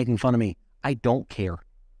a guy making fun of me. I don't care,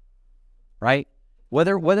 right?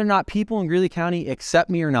 Whether or not people in Greeley County accept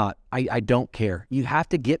me or not, I don't care. You have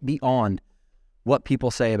to get beyond what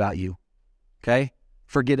people say about you, okay?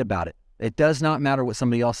 Forget about it. It does not matter what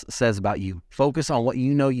somebody else says about you. Focus on what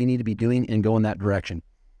you know you need to be doing and go in that direction.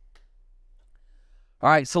 All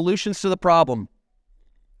right, solutions to the problem.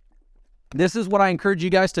 This is what I encourage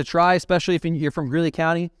you guys to try, especially if you're from Greeley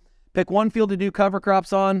County. Pick one field to do cover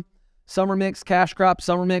crops on. Summer mix, cash crop,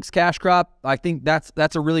 summer mix, cash crop. I think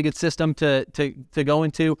that's a really good system to go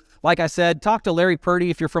into. Like I said, talk to Larry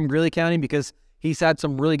Purdy if you're from Greeley County, because he's had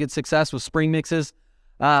some really good success with spring mixes.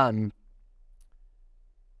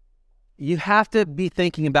 You have to be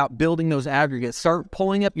thinking about building those aggregates. Start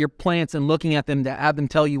pulling up your plants and looking at them to have them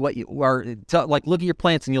tell you what you are. Like, look at your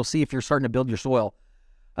plants and you'll see if you're starting to build your soil.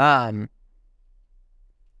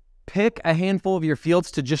 Pick a handful of your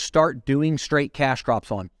fields to just start doing straight cash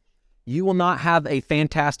crops on. You will not have a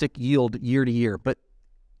fantastic yield year to year, but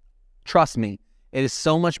trust me, it is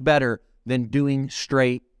so much better than doing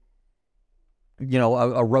straight,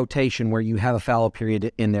 a rotation where you have a fallow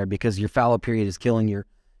period in there, because your fallow period is killing your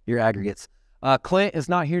aggregates. Clint is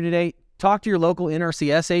not here today. Talk to your local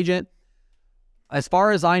NRCS agent. As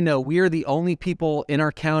far as I know, we are the only people in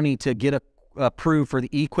our county to get approved for the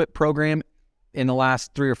EQIP program in the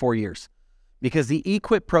last 3 or 4 years, because the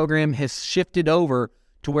EQIP program has shifted over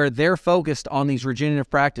to where they're focused on these regenerative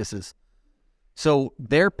practices. So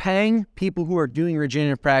they're paying people who are doing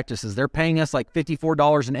regenerative practices. They're paying us like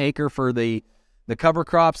 $54 an acre for the cover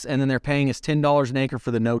crops, and then they're paying us $10 an acre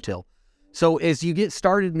for the no-till. So as you get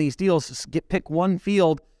started in these deals, pick one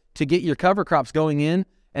field to get your cover crops going in,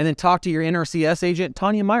 and then talk to your NRCS agent.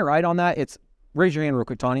 Tanya, am I right on that? Raise your hand real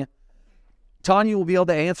quick, Tanya. Tanya will be able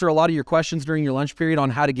to answer a lot of your questions during your lunch period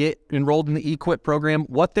on how to get enrolled in the EQIP program,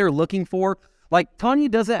 what they're looking for. Like, Tanya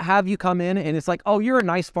doesn't have you come in and it's like, oh, you're a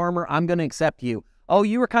nice farmer, I'm going to accept you. Oh,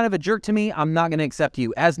 you were kind of a jerk to me, I'm not going to accept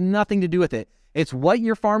you. It has nothing to do with it. It's what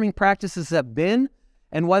your farming practices have been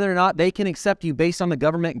and whether or not they can accept you based on the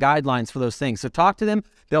government guidelines for those things. So talk to them.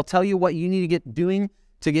 They'll tell you what you need to get doing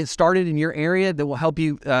to get started in your area that will help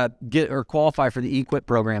you get or qualify for the EQIP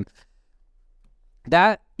program.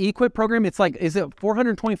 That EQIP program, it's like, is it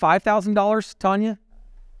 $425,000, Tanya?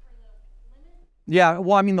 Yeah,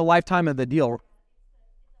 well, I mean the lifetime of the deal.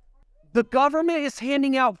 The government is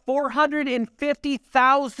handing out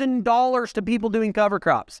 $450,000 to people doing cover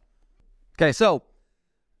crops. Okay, so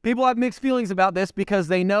people have mixed feelings about this because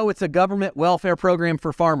they know it's a government welfare program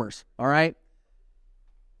for farmers, all right?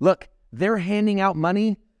 Look, they're handing out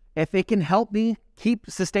money. If it can help me keep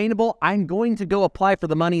sustainable, I'm going to go apply for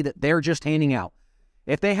the money that they're just handing out.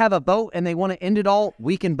 If they have a boat and they want to end it all,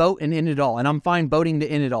 we can boat and end it all, and I'm fine boating to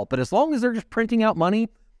end it all. But as long as they're just printing out money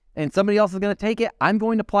and somebody else is going to take it, I'm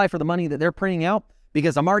going to apply for the money that they're printing out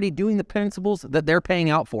because I'm already doing the principles that they're paying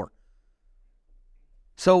out for.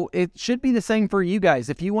 So it should be the same for you guys.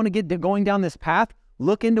 If you want to get going down this path,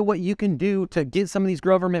 look into what you can do to get some of these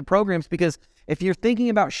government programs, because if you're thinking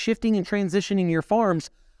about shifting and transitioning your farms,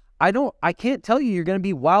 I can't tell you you're going to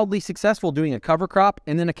be wildly successful doing a cover crop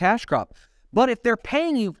and then a cash crop. But if they're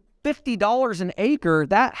paying you $50 an acre,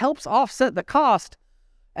 that helps offset the cost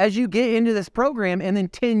as you get into this program. And then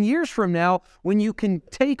 10 years from now, when you can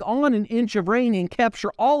take on an inch of rain and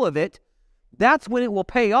capture all of it, that's when it will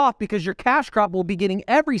pay off, because your cash crop will be getting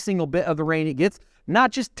every single bit of the rain it gets,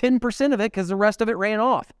 not just 10% of it because the rest of it ran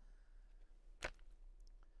off.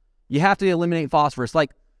 You have to eliminate phosphorus.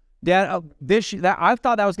 Like, Dad, I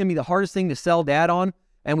thought that was going to be the hardest thing to sell Dad on,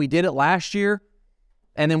 and we did it last year,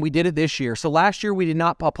 and then we did it this year. So last year we did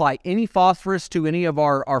not apply any phosphorus to any of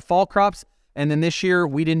our fall crops, and then this year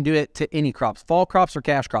we didn't do it to any crops, fall crops or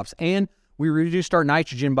cash crops, and we reduced our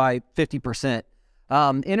nitrogen by 50%.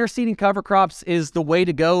 Interseeding cover crops is the way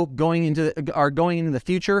to go going into the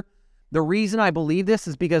future. The reason I believe this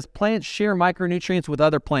is because plants share micronutrients with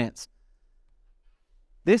other plants.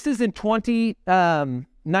 This is in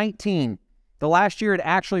 2019, the last year it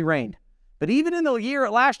actually rained. But even in the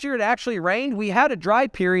last year it actually rained, we had a dry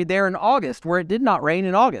period there in August where it did not rain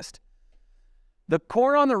in August. The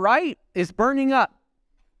corn on the right is burning up.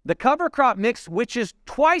 The cover crop mix, which is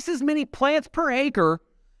twice as many plants per acre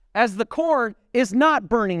as the corn, is not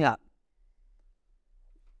burning up.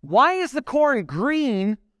 Why is the corn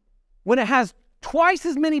green when it has twice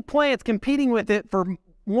as many plants competing with it for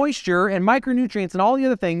moisture and micronutrients and all the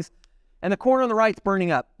other things, and the corn on the right's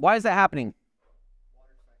burning up? Why is that happening?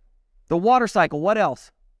 The water cycle. What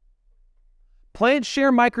else? Plants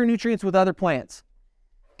share micronutrients with other plants.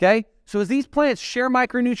 Okay? So as these plants share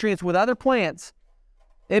micronutrients with other plants,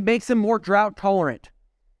 it makes them more drought tolerant.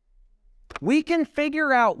 We can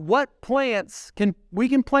figure out what plants we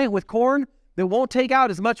can plant with corn that won't take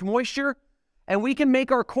out as much moisture, and we can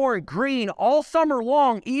make our corn green all summer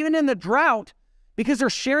long, even in the drought, because they're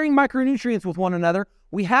sharing micronutrients with one another.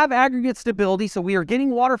 We have aggregate stability, so we are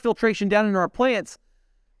getting water filtration down into our plants,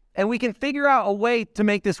 and we can figure out a way to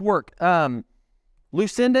make this work.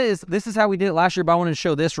 Lucinda this is how we did it last year, but I wanted to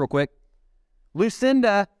show this real quick.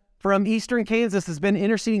 Lucinda from eastern Kansas has been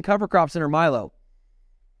interseeding cover crops in her milo.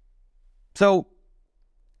 So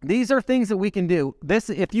these are things that we can do.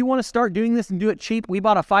 If you want to start doing this and do it cheap, we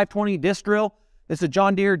bought a 520 disc drill. It's a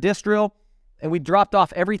John Deere disc drill, and we dropped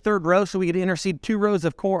off every third row so we could interseed 2 rows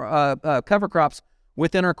of cover crops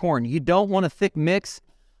within our corn. You don't want a thick mix.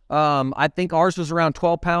 I think ours was around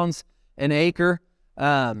 12 pounds an acre.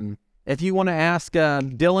 If you want to ask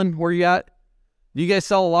Dylan, where you at? Do you guys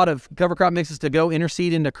sell a lot of cover crop mixes to go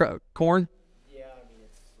interseed into corn? Yeah, I mean,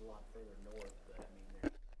 it's a lot further north, but I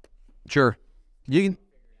mean, sure. You can.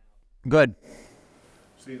 Good.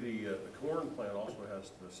 See, the corn plant also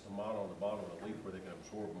has the stomata on the bottom of the leaf where they can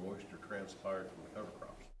absorb moisture transpired from the cover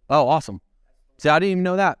crops. Oh, awesome. See, I didn't even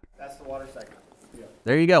know that. that's the water cycle. Yeah.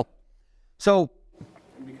 There you go. So,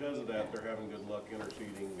 And because of that, they're having good luck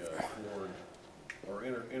interseeding corn or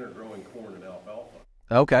intergrowing corn and alfalfa.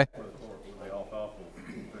 okay. Where the alfalfa will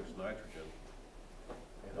fix nitrogen.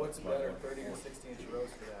 What's better, 30 or 60-inch rows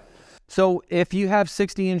for that? So if you have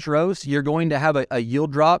 60-inch rows, you're going to have a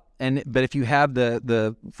yield drop, but if you have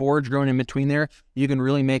the forage growing in between there, you can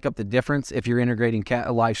really make up the difference if you're integrating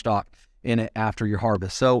livestock in it after your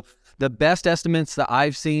harvest. So the best estimates that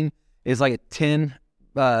I've seen is like a 10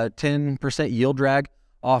 10% yield drag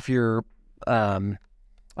off your,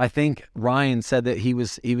 I think Ryan said that he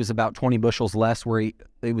was about 20 bushels less, where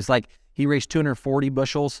it was like he raised 240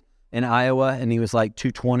 bushels in Iowa and he was like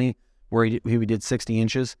 220 where he did 60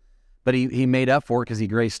 inches. But he made up for it because he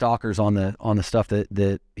grazed stalkers on the stuff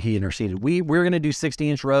that he interseeded. We're going to do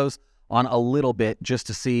 60-inch rows on a little bit just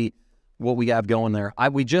to see what we have going there.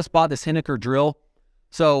 We just bought this Henniker drill.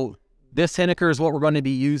 So this Henniker is what we're going to be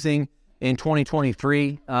using in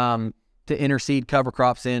 2023 to interseed cover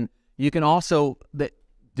crops in. You can also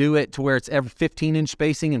do it to where it's every 15-inch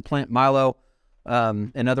spacing and plant milo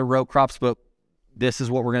and other row crops, but this is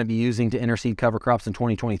what we're going to be using to interseed cover crops in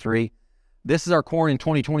 2023. This is our corn in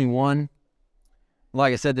 2021.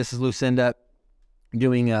 Like I said, this is Lucinda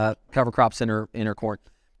doing cover crops in her corn.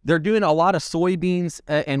 They're doing a lot of soybeans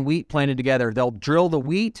and wheat planted together. They'll drill the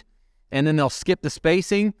wheat, and then they'll skip the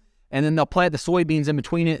spacing, and then they'll plant the soybeans in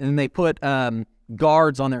between it, and then they put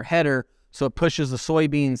guards on their header so it pushes the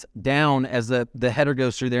soybeans down as the header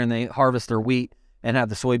goes through there, and they harvest their wheat and have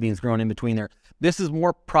the soybeans growing in between there. This is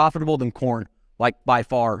more profitable than corn. Like by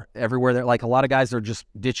far, everywhere there, like a lot of guys are just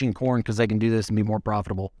ditching corn because they can do this and be more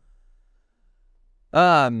profitable.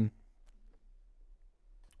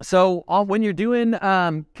 So when you're doing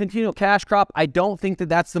continual cash crop, I don't think that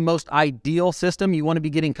that's the most ideal system. You want to be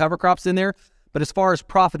getting cover crops in there, but as far as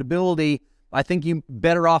profitability, I think you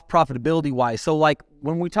better off profitability wise. So like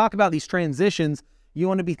when we talk about these transitions, you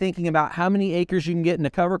want to be thinking about how many acres you can get into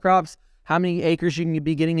cover crops, how many acres you can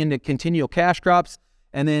be getting into continual cash crops,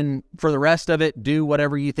 and then for the rest of it, do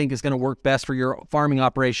whatever you think is going to work best for your farming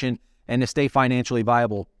operation and to stay financially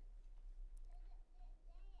viable.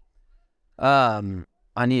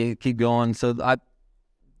 I need to keep going. So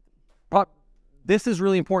this is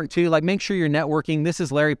really important too. Like make sure you're networking. This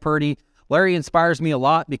is Larry Purdy. Larry inspires me a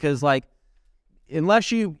lot because like,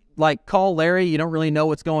 unless you like call Larry, you don't really know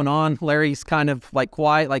what's going on. Larry's kind of like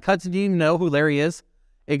quiet. Like Hudson, do you even know who Larry is?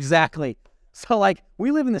 Exactly. So like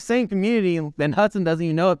we live in the same community and Hudson doesn't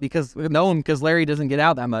even know him because Larry doesn't get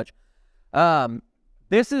out that much.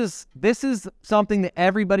 This is something that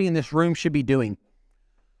everybody in this room should be doing.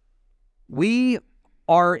 We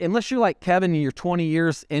are, unless you're like Kevin and you're 20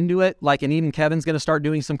 years into it, like, and even Kevin's going to start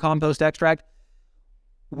doing some compost extract.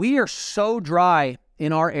 We are so dry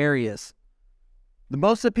in our areas.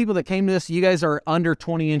 Most of the people that came to this, you guys are under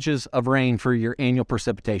 20 inches of rain for your annual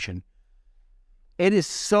precipitation. It is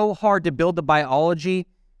so hard to build the biology,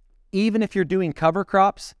 even if you're doing cover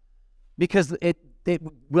crops, because it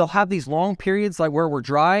will have these long periods like where we're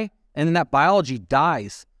dry, and then that biology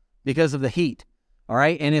dies because of the heat. All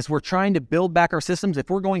right. And as we're trying to build back our systems, if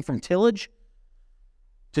we're going from tillage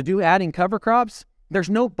to adding cover crops, there's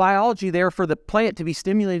no biology there for the plant to be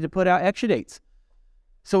stimulated to put out exudates.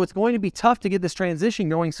 So it's going to be tough to get this transition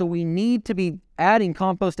going. So we need to be adding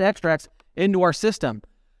compost extracts into our system.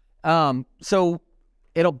 So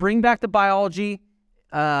it'll bring back the biology.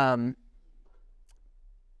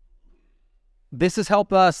 This has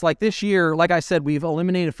helped us. Like this year, like I said, we've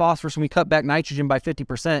eliminated phosphorus and we cut back nitrogen by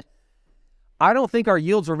 50%. I don't think our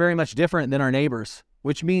yields were very much different than our neighbors,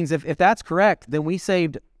 which means if that's correct, then we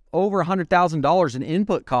saved over $100,000 in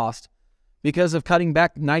input cost because of cutting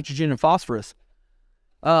back nitrogen and phosphorus.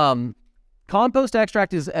 Compost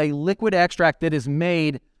extract is a liquid extract that is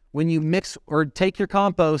made when you mix or take your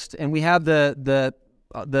compost, and we have the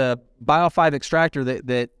Bio5 extractor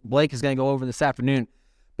that Blake is going to go over this afternoon.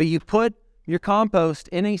 But you put your compost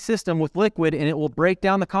in a system with liquid, and it will break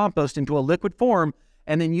down the compost into a liquid form,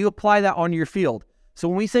 and then you apply that onto your field. So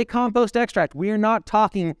when we say compost extract, we are not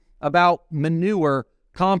talking about manure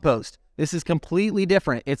compost. This is completely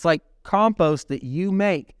different. It's like compost that you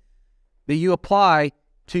make, that you apply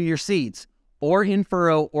to your seeds, or in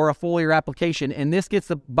furrow or a foliar application, and this gets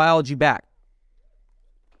the biology back.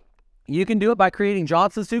 You can do it by creating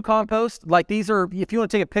Johnson Sioux compost. Like these are, if you want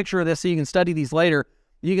to take a picture of this so you can study these later,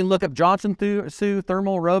 you can look up Johnson Sioux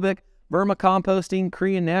thermal aerobic, vermicomposting,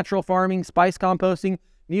 Korean natural farming, spice composting.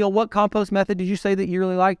 Neil, what compost method did you say that you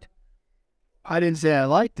really liked? I didn't say I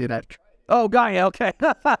liked it. Oh, got you. Okay.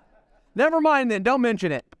 Never mind then. Don't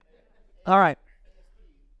mention it. All right.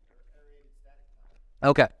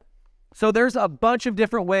 Okay. So there's a bunch of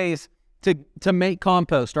different ways to make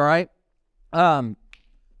compost, all right?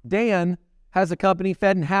 Dan has a company,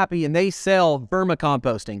 Fed and Happy, and they sell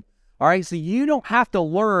vermicomposting. All right, so you don't have to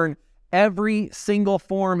learn every single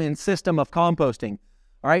form and system of composting.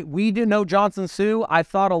 All right, we do know Johnson Sioux. I've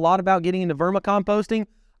thought a lot about getting into vermicomposting.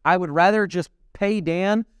 I would rather just pay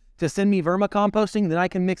Dan to send me vermicomposting than I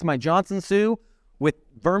can mix my Johnson Sioux with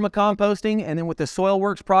vermicomposting and then with the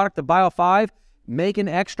SoilWorks product, the Bio5, make an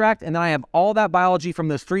extract, and then I have all that biology from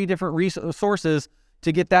those 3 different sources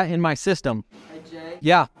to get that in my system. Hey, Jay.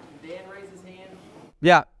 Yeah. Dan raise his hand.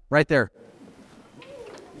 Yeah, right there.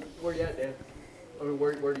 Where you at, Dan? I mean,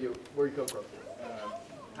 where do you come from?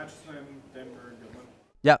 Hutchinson, Denver, Goodland.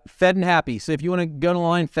 Yeah, Fed and Happy. So if you want to go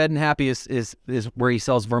online, Fed and Happy is where he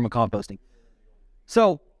sells vermicomposting.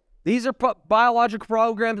 So these are biological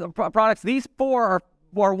products. These four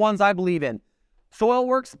are ones I believe in.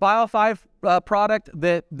 SoilWorks Bio5 product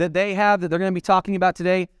that they have that they're going to be talking about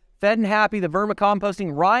today. Fed and Happy, the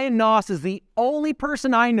vermicomposting. Ryan Noss is the only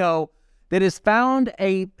person I know that has found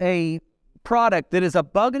a product that is a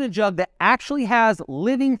bug in a jug that actually has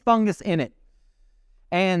living fungus in it.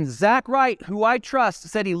 And Zach Wright, who I trust,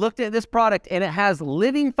 said he looked at this product and it has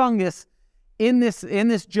living fungus in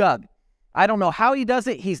this jug. I don't know how he does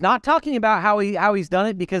it. He's not talking about how he's done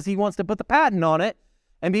it because he wants to put the patent on it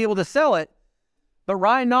and be able to sell it. But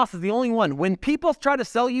Ryan Noss is the only one. When people try to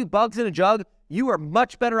sell you bugs in a jug, you are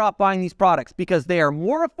much better off buying these products because they are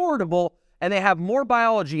more affordable and they have more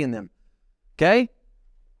biology in them. Okay?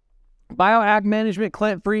 BioAg Management,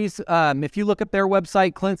 Clint Freeze. If you look up their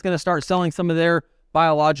website, Clint's going to start selling some of their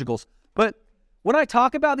biologicals. But when I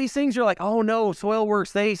talk about these things, you're like, oh no,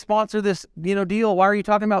 SoilWorks, they sponsor this, deal. Why are you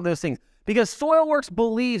talking about those things? Because SoilWorks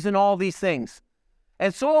believes in all these things.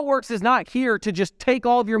 And SoilWorks is not here to just take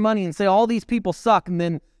all of your money and say all these people suck and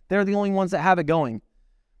then they're the only ones that have it going.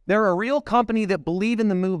 They're a real company that believe in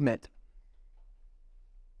the movement.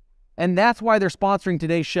 And that's why they're sponsoring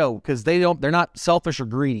today's show, because they're not selfish or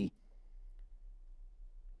greedy.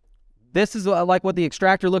 This is like what the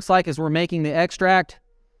extractor looks like as we're making the extract.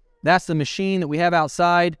 That's the machine that we have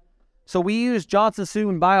outside. So we use Johnson Sioux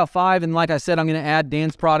and Bio5, and like I said, I'm going to add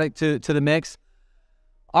Dan's product to the mix.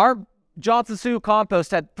 Our Johnson Sioux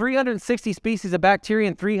compost had 360 species of bacteria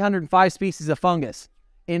and 305 species of fungus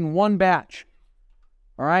in one batch.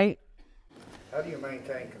 All right? How do you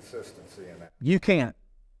maintain consistency in that? You can't.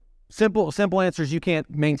 Simple answer is you can't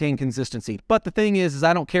maintain consistency. But the thing is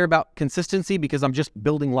I don't care about consistency because I'm just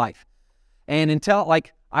building life. And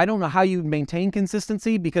I don't know how you maintain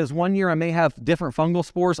consistency because one year I may have different fungal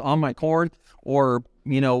spores on my corn or,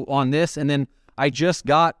 on this. And then I just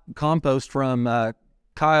got compost from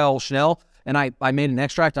Kyle Schnell and I made an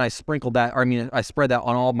extract and I sprinkled that, I spread that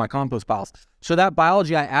on all of my compost piles. So that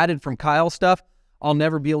biology I added from Kyle's stuff, I'll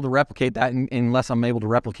never be able to replicate that unless I'm able to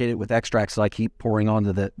replicate it with extracts that I keep pouring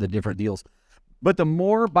onto the different deals. But the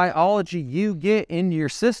more biology you get into your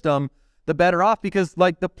system, the better off, because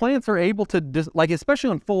the plants are able to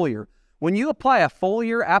especially on foliar, when you apply a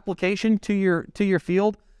foliar application to your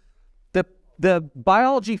field, the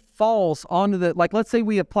biology falls onto let's say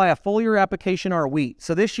we apply a foliar application on our wheat.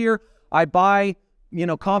 So this year I buy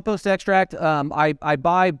compost extract, I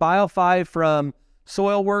buy Bio5 from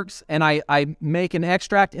SoilWorks and I make an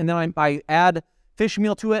extract and then I add fish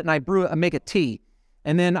meal to it and I brew it, I make a tea,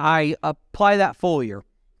 and then I apply that foliar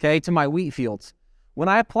to my wheat fields. When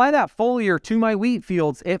I apply that foliar to my wheat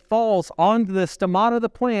fields, it falls onto the stomata of the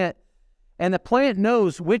plant, and the plant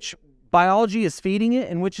knows which biology is feeding it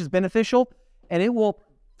and which is beneficial, and it will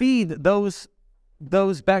feed those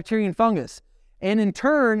bacteria and fungus. And in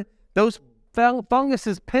turn, those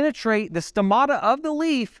funguses penetrate the stomata of the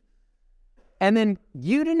leaf, and then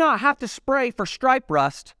you do not have to spray for stripe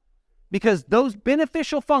rust because those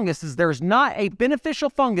beneficial funguses, there's not a beneficial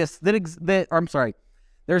fungus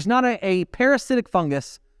there's not a parasitic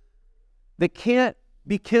fungus that can't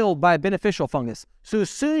be killed by a beneficial fungus. So as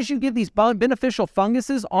soon as you get these beneficial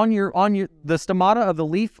funguses on the stomata of the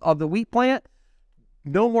leaf of the wheat plant,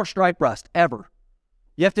 no more stripe rust ever.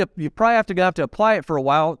 You probably have to apply it for a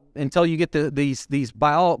while until you get these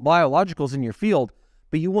biologicals in your field,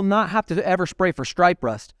 but you will not have to ever spray for stripe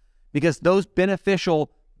rust because those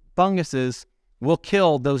beneficial funguses will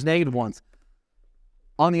kill those negative ones.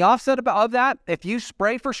 On the offset of that, if you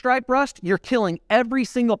spray for stripe rust, you're killing every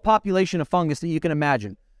single population of fungus that you can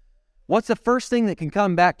imagine. What's the first thing that can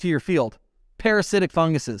come back to your field? Parasitic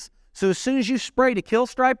funguses. So as soon as you spray to kill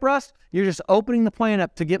stripe rust, you're just opening the plant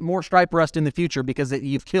up to get more stripe rust in the future because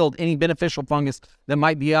you've killed any beneficial fungus that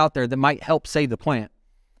might be out there that might help save the plant.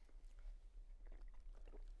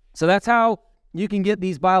 So that's how you can get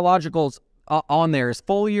these biologicals on there, is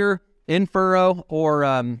foliar, in furrow,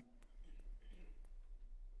 or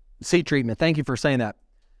seed treatment. Thank you for saying that.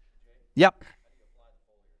 Yep.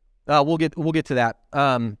 We'll get to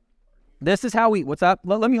that. This is how we. What's up?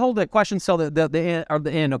 Let me hold that question till the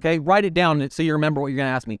end. Okay, write it down so you remember what you're gonna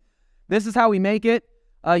ask me. This is how we make it.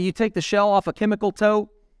 You take the shell off a chemical tote,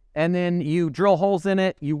 and then you drill holes in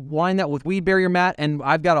it. You line that with weed barrier mat, and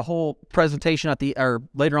I've got a whole presentation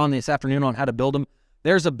later on this afternoon on how to build them.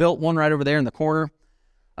 There's a built one right over there in the corner.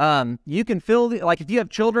 You can fill like if you have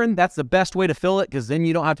children, that's the best way to fill it because then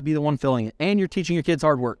you don't have to be the one filling it, and you're teaching your kids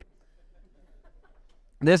hard work.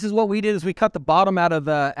 This is what we did: is we cut the bottom out of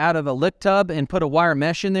a lick tub and put a wire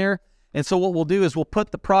mesh in there. And so what we'll do is we'll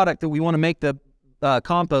put the product that we want to make the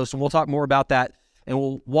compost, and we'll talk more about that, and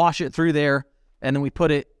we'll wash it through there, and then we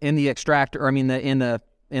put it in the extractor. I mean, in the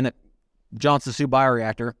Johnson Sioux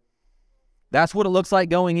bioreactor. That's what it looks like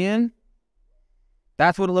going in.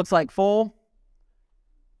 That's what it looks like full.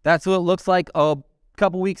 That's what it looks like a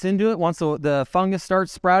couple weeks into it once the fungus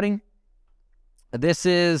starts sprouting. This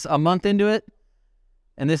is a month into it,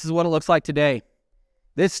 and this is what it looks like today.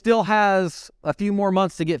 This still has a few more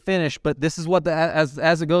months to get finished, but this is what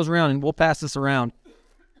as it goes around, and we'll pass this around.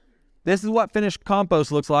 This is what finished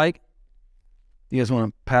compost looks like. You guys want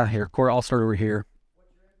to pass here? Corey, I'll start over here.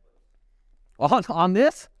 On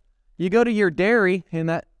this, you go to your dairy, in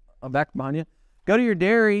that back behind you. Go to your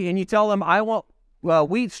dairy and you tell them, I want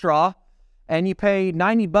wheat straw, and you pay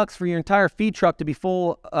 $90 for your entire feed truck to be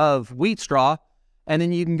full of wheat straw, and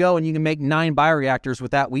then you can go and you can make 9 bioreactors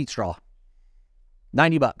with that wheat straw.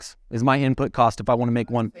 $90 is my input cost if I want to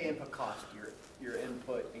make one. The input cost, your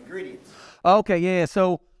input ingredients. Okay, yeah.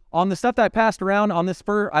 So on the stuff that I passed around on this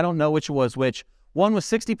spur, I don't know which was which. One was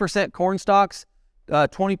 60% corn stalks,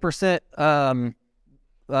 20%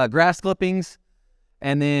 grass clippings,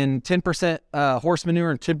 and then 10% horse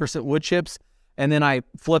manure and 10% wood chips. And then I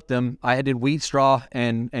flipped them. I did wheat straw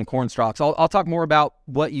and corn stalks. I'll talk more about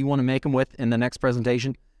what you want to make them with in the next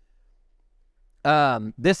presentation.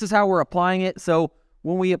 This is how we're applying it. So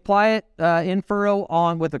when we apply it in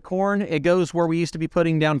furrow with the corn, it goes where we used to be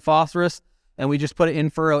putting down phosphorus, and we just put it in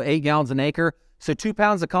furrow 8 gallons an acre. So 2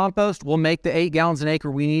 pounds of compost will make the 8 gallons an acre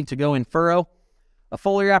we need to go in furrow. A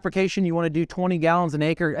foliar application, you want to do 20 gallons an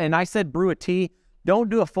acre. And I said brew a tea. Don't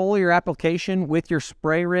do a foliar application with your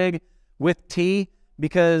spray rig with tea,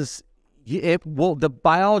 because the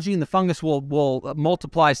biology and the fungus will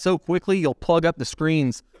multiply so quickly you'll plug up the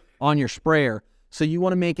screens on your sprayer. So you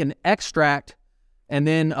want to make an extract and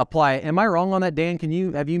then apply it. Am I wrong on that, Dan?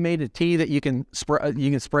 Have you made a tea that you can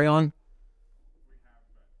spray on?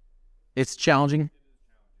 It's challenging.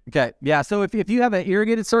 Okay, yeah. So if you have an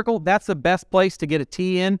irrigated circle, that's the best place to get a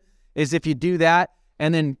tea in, is if you do that,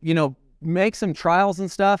 and then make some trials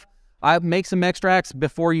and stuff. I make some extracts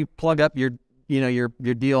before you plug up your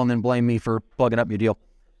deal, and then blame me for plugging up your deal.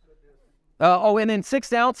 And then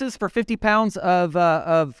 6 ounces for 50 pounds of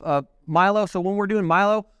Milo. So when we're doing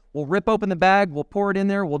Milo, we'll rip open the bag, we'll pour it in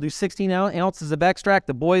there, we'll do 16 ounces of extract.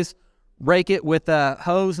 The boys rake it with a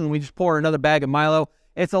hose, and we just pour another bag of Milo.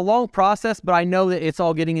 It's a long process, but I know that it's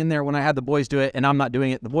all getting in there when I have the boys do it, and I'm not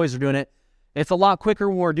doing it. The boys are doing it. It's a lot quicker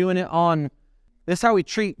when we're doing it on. This is how we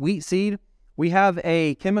treat wheat seed. We have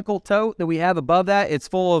a chemical tote that we have above that. It's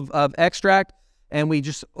full of extract, and we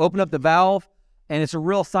just open up the valve, and it's a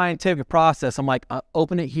real scientific process. I'm like,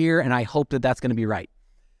 open it here, and I hope that that's going to be right.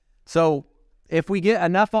 So if we get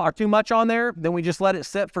enough or too much on there, then we just let it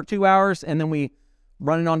sit for 2 hours, and then we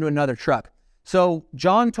run it onto another truck. So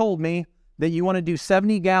John told me that you want to do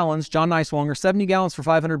 70 gallons, John Neiswanger, 70 gallons for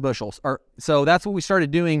 500 bushels. So that's what we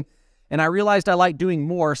started doing, and I realized I like doing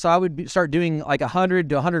more, so I would start doing like 100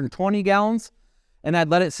 to 120 gallons, and I'd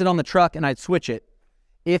let it sit on the truck, and I'd switch it.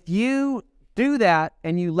 If you do that,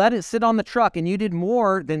 and you let it sit on the truck, and you did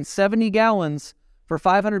more than 70 gallons for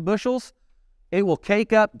 500 bushels, it will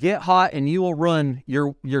cake up, get hot, and you will run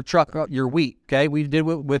your truck, your wheat, okay? We did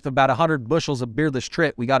it with about 100 bushels of beardless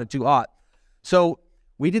trit. We got it too hot. So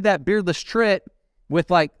we did that beardless trit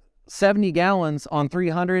with like 70 gallons on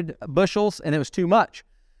 300 bushels, and it was too much.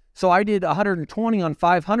 So I did 120 on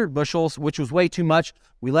 500 bushels, which was way too much.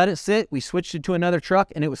 We let it sit, we switched it to another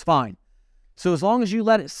truck, and it was fine. So as long as you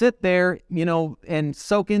let it sit there, and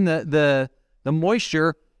soak in the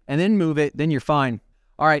moisture and then move it, then you're fine.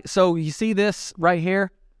 All right, so you see this right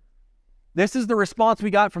here? This is the response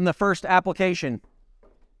we got from the first application.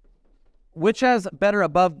 Which has better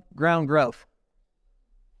above ground growth?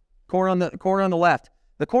 Corn on the left.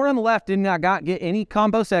 The corn on the left did not get any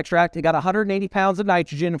compost extract. It got 180 pounds of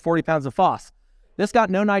nitrogen and 40 pounds of phos. This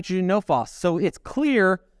got no nitrogen, no phos. So it's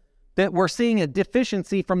clear that we're seeing a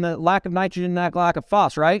deficiency from the lack of nitrogen and lack of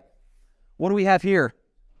phos, right? What do we have here?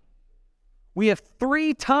 We have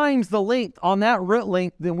 3 times the length on that root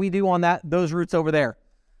length than we do on those roots over there.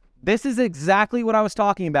 This is exactly what I was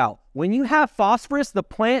talking about. When you have phosphorus, the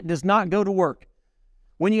plant does not go to work.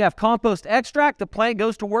 When you have compost extract, the plant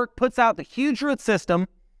goes to work, puts out the huge root system,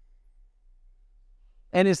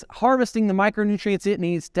 and is harvesting the micronutrients it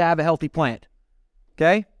needs to have a healthy plant.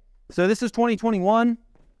 Okay? So this is 2021.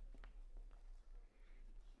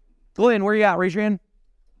 Glenn, where you at? Raise your hand.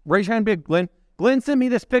 Raise your hand big, Glenn. Glenn sent me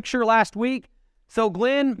this picture last week. So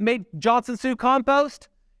Glenn made Johnson Sioux compost.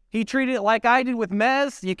 He treated it like I did with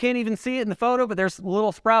mez. You can't even see it in the photo, but there's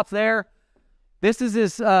little sprouts there. This is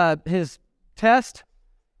his test.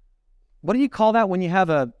 What do you call that when you have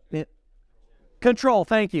a control?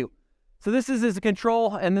 Thank you. So this is his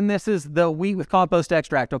control, and then this is the wheat with compost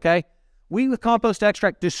extract, okay? Wheat with compost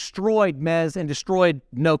extract destroyed mez and destroyed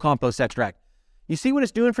no compost extract. You see what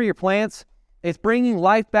it's doing for your plants? It's bringing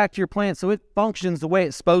life back to your plants so it functions the way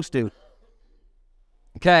it's supposed to.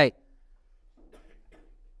 Okay.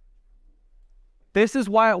 This is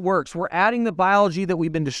why it works. We're adding the biology that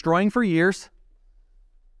we've been destroying for years.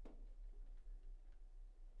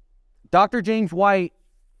 Dr. James White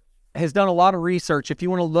has done a lot of research. If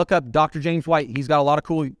you want to look up Dr. James White, he's got a lot of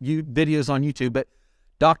cool videos on YouTube. But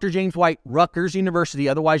Dr. James White, Rutgers University,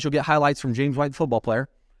 otherwise you'll get highlights from James White, the football player.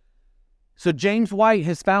 So James White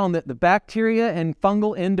has found that the bacteria and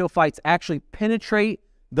fungal endophytes actually penetrate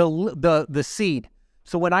the seed.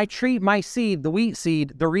 So when I treat my seed, the wheat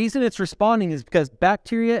seed, the reason it's responding is because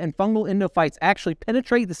bacteria and fungal endophytes actually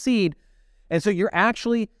penetrate the seed. And so you're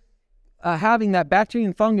actually having that bacteria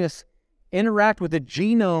and fungus interact with the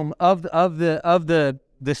genome of the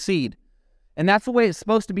seed. And that's the way it's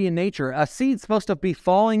supposed to be in nature. A seed's supposed to be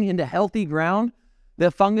falling into healthy ground. The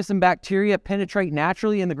fungus and bacteria penetrate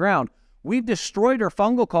naturally in the ground. We've destroyed our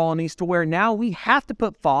fungal colonies to where now we have to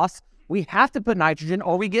put phos, we have to put nitrogen,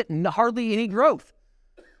 or we get hardly any growth.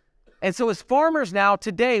 And so as farmers now,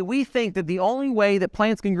 today, we think that the only way that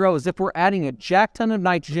plants can grow is if we're adding a jack ton of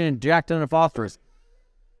nitrogen and a jack ton of phosphorus.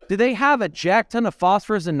 Did they have a jack ton of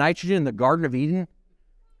phosphorus and nitrogen in the Garden of Eden?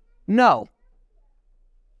 No.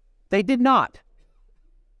 They did not.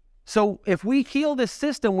 So if we heal this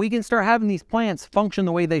system, we can start having these plants function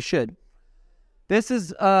the way they should. This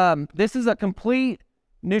is a complete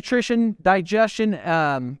nutrition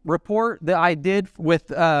digestion report that I did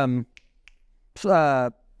with Regen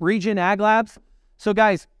Ag Labs. So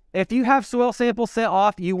guys, if you have soil samples sent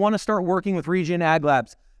off, you want to start working with Regen Ag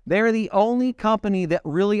Labs. They're the only company that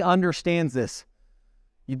really understands this.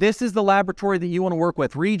 This is the laboratory that you want to work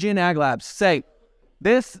with, Regen Ag Labs. Say,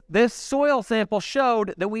 this soil sample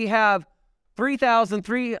showed that we have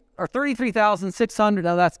 33,600.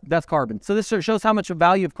 No, that's carbon. So this shows how much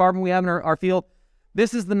value of carbon we have in our field.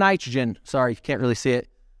 This is the nitrogen. Sorry, you can't really see it.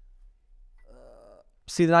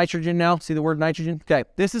 See the nitrogen now? See the word nitrogen? Okay,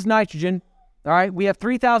 this is nitrogen. All right, we have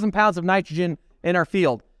 3,000 pounds of nitrogen in our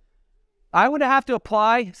field. I would have to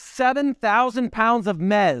apply 7,000 pounds of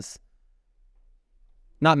mez.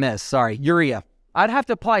 Not mez, sorry, urea. I'd have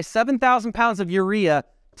to apply 7,000 pounds of urea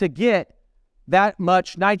to get that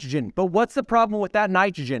much nitrogen. But what's the problem with that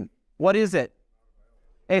nitrogen? What is it?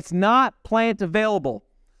 It's not plant available.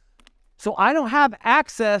 So I don't have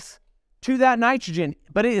access to that nitrogen,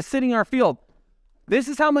 but it is sitting in our field. This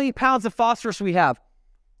is how many pounds of phosphorus we have.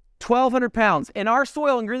 1,200 pounds. In our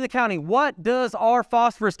soil in Greenland County, what does our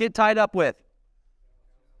phosphorus get tied up with?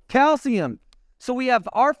 Calcium. So we have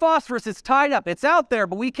our phosphorus, it's tied up. It's out there,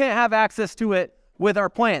 but we can't have access to it with our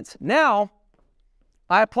plants. Now,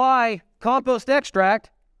 I apply compost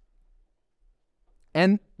extract,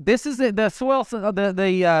 and this is the soil,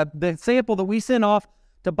 the sample that we sent off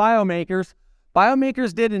to biomakers.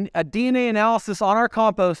 Biomakers did a DNA analysis on our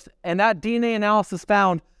compost, and that DNA analysis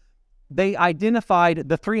found they identified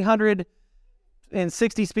the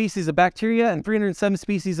 360 species of bacteria and 307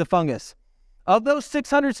 species of fungus. Of those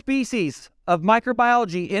 600 species of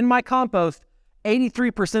microbiology in my compost,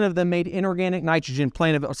 83% of them made organic nitrogen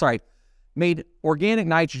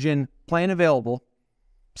plant available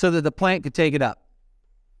so that the plant could take it up.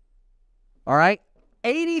 All right?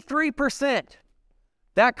 83%.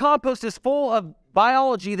 That compost is full of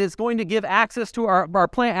biology that's going to give access to our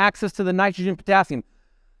plant access to the nitrogen, potassium.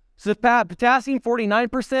 So potassium,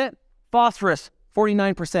 49%, phosphorus,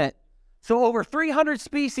 49%. So over 300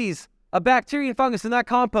 species of bacteria and fungus in that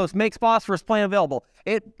compost makes phosphorus plant available.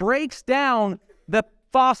 It breaks down the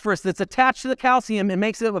phosphorus that's attached to the calcium and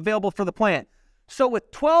makes it available for the plant. So with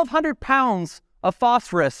 1,200 pounds of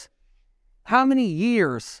phosphorus, how many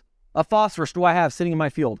years of phosphorus do I have sitting in my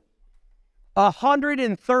field?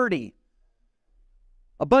 130.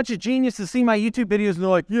 A bunch of geniuses see my YouTube videos and they're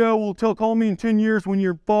like, yeah, well, call me in 10 years when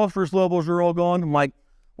your phosphorus levels are all gone. I'm like,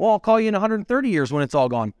 well, I'll call you in 130 years when it's all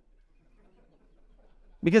gone.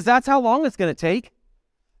 Because that's how long it's going to take.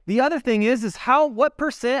 The other thing is what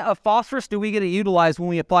percent of phosphorus do we get to utilize when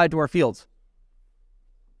we apply it to our fields?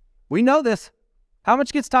 We know this. How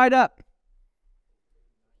much gets tied up?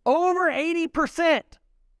 Over 80%.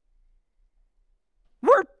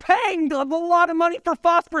 We're paying a lot of money for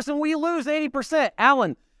phosphorus and we lose 80%.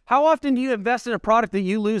 Alan, How often do you invest in a product that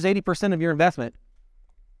you lose 80% of your investment?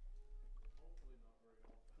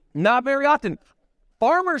 Not very often.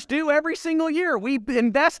 Farmers do every single year. We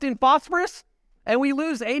invest in phosphorus and we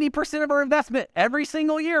lose 80% of our investment every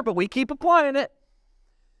single year, but we keep applying it.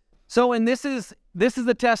 So, and this is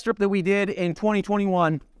the test strip that we did in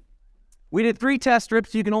 2021. We did 3 test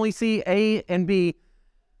strips. You can only see A and B.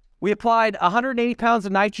 We applied 180 pounds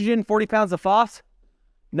of nitrogen, 40 pounds of phos.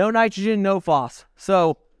 No nitrogen, no phos.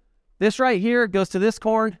 So this right here goes to this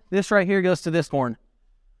corn. This right here goes to this corn.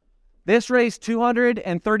 This raised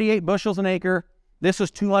 238 bushels an acre. This was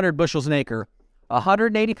 200 bushels an acre.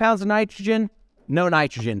 180 pounds of nitrogen, no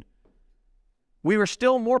nitrogen. We were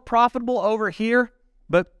still more profitable over here,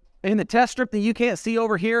 but in the test strip that you can't see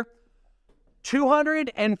over here,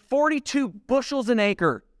 242 bushels an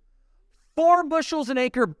acre. 4 bushels an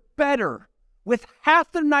acre better with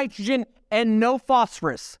half the nitrogen and no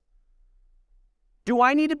phosphorus. Do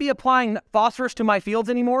I need to be applying phosphorus to my fields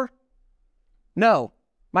anymore? No.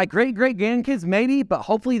 My great-great-grandkids maybe, but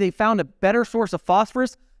hopefully they found a better source of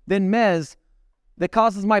phosphorus than mez that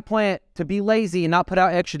causes my plant to be lazy and not put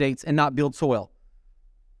out exudates and not build soil.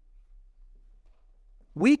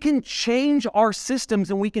 We can change our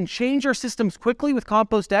systems, and we can change our systems quickly with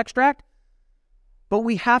compost extract, but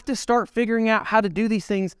we have to start figuring out how to do these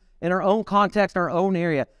things in our own context, our own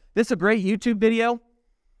area. This is a great YouTube video.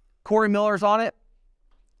 Corey Miller's on it.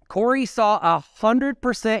 Corey saw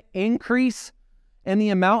 100% increase in the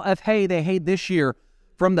amount of hay they hayed this year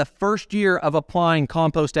from the first year of applying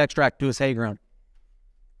compost extract to his hay ground.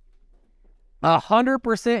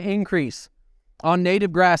 100% increase on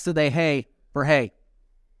native grass that they hay for hay.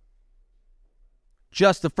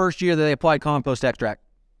 Just the first year that they applied compost extract.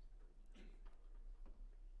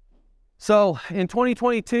 So in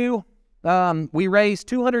 2022, we raised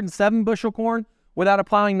 207 bushel corn without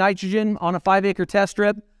applying nitrogen on a 5-acre test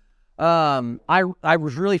strip. I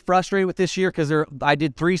was really frustrated with this year because I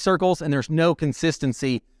did 3 circles and there's no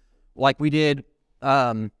consistency like we did.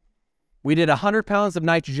 We did 100 pounds of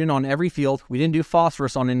nitrogen on every field. We didn't do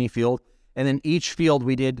phosphorus on any field. And then each field,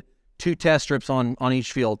 we did 2 test strips on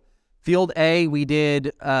each field. Field A, we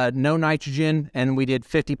did no nitrogen, and we did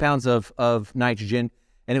 50 pounds of nitrogen.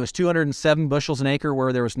 And it was 207 bushels an acre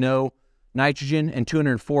where there was no nitrogen, and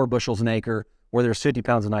 204 bushels an acre where there was 50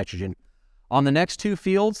 pounds of nitrogen. On the next 2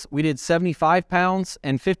 fields, we did 75 pounds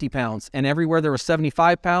and 50 pounds. And everywhere there was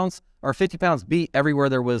 75 pounds, or 50 pounds beat everywhere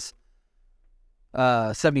there was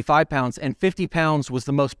 75 pounds. And 50 pounds was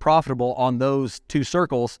the most profitable on those 2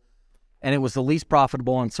 circles. And it was the least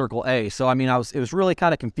profitable on circle A. So, I mean, it was really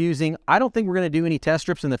kind of confusing. I don't think we're going to do any test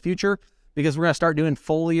strips in the future because we're going to start doing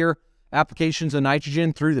foliar applications of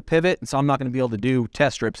nitrogen through the pivot. And so I'm not going to be able to do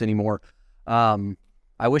test strips anymore.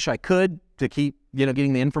 I wish I could to keep,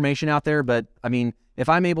 getting the information out there. But, I mean, if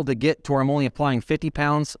I'm able to get to where I'm only applying 50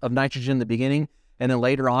 pounds of nitrogen in the beginning and then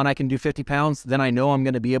later on I can do 50 pounds, then I know I'm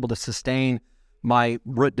going to be able to sustain my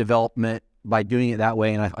root development by doing it that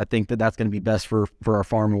way, and I think that that's going to be best for our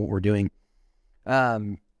farm and what we're doing.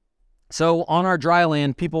 So on our dry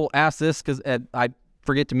land, people ask this because I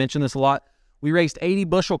forget to mention this a lot. We raised 80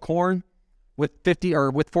 bushel corn with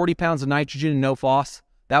 40 pounds of nitrogen and no phos.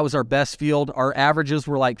 That was our best field. Our averages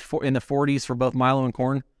were like in the 40s for both milo and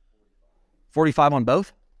corn. 45 on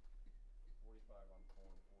both.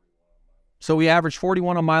 So we averaged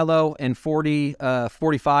 41 on milo and 45,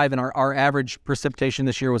 and our average precipitation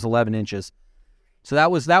this year was 11 inches. So that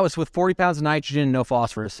was with 40 pounds of nitrogen and no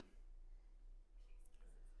phosphorus.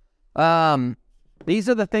 These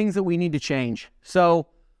are the things that we need to change. So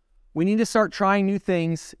we need to start trying new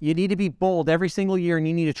things. You need to be bold every single year, and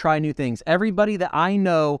you need to try new things. Everybody that I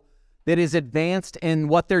know that is advanced in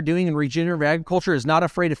what they're doing in regenerative agriculture is not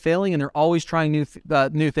afraid of failing, and they're always trying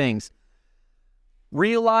new things.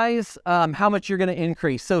 Realize how much you're going to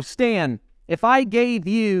increase. So Stan, if I gave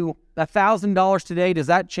you $1,000 today, does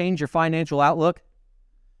that change your financial outlook?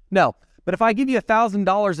 No. But if I give you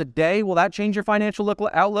 $1,000 a day, will that change your financial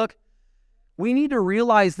outlook? We need to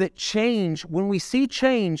realize that change, when we see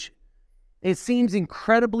change, it seems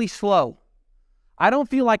incredibly slow. I don't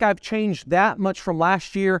feel like I've changed that much from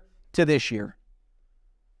last year to this year.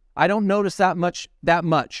 I don't notice that much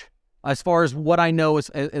as far as what I know is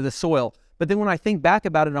the soil. But then when I think back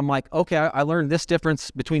about it, I'm like, okay, I learned this difference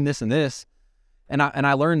between this and this. And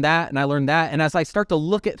I learned that, and I learned that. And as I start to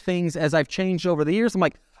look at things as I've changed over the years, I'm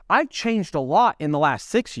like, I've changed a lot in the last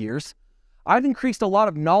 6 years. I've increased a lot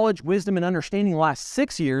of knowledge, wisdom, and understanding in the last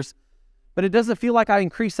 6 years, but it doesn't feel like I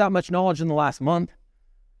increased that much knowledge in the last month.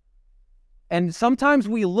 And sometimes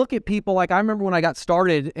we look at people, like I remember when I got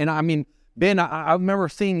started, and I mean, Ben, I remember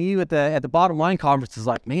seeing you at the Bottom Line conferences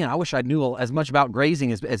like, man, I wish I knew as much about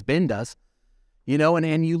grazing as Ben does. You know,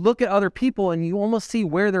 and you look at other people and you almost see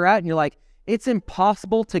where they're at and you're like, it's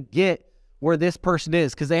impossible to get where this person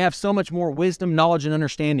is because they have so much more wisdom, knowledge, and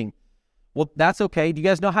understanding. Well, that's okay. Do you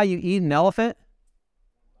guys know how you eat an elephant?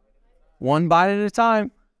 One bite at a time.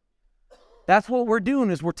 That's what we're doing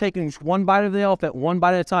is we're taking one bite of the elephant, one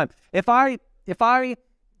bite at a time. If I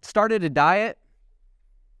started a diet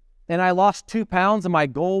and I lost 2 pounds and my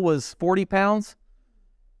goal was 40 pounds,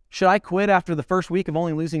 should I quit after the first week of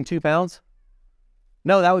only losing 2 pounds?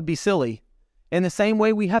 No, that would be silly. In the same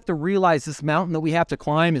way, we have to realize this mountain that we have to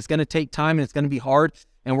climb is going to take time and it's going to be hard,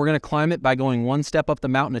 and we're going to climb it by going one step up the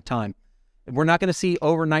mountain at a time. We're not going to see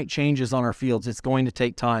overnight changes on our fields. It's going to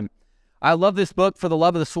take time. I love this book, For the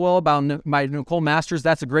Love of the Soil, by Nicole Masters.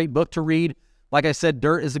 That's a great book to read. Like I said,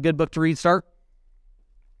 Dirt is a good book to read. Start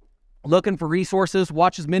looking for resources.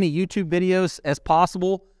 Watch as many YouTube videos as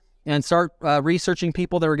possible and start researching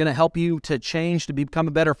people that are going to help you to change, to become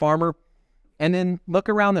a better farmer. And then look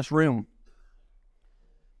around this room.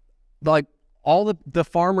 Like all the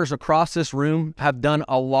farmers across this room have done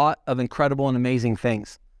a lot of incredible and amazing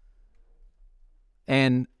things.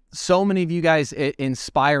 And so many of you guys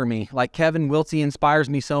inspire me. Like Kevin Wiltsey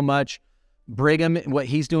inspires me so much. Brigham, what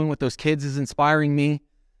he's doing with those kids is inspiring me.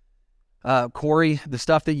 Corey, the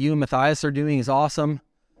stuff that you and Matthias are doing is awesome.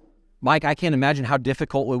 Mike, I can't imagine how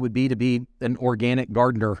difficult it would be to be an organic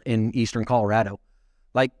gardener in Eastern Colorado.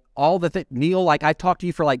 Like all the Neil, like I talked to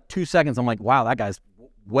you for like 2 seconds. I'm like, wow, that guy's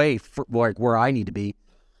way like where I need to be,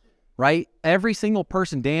 right? Every single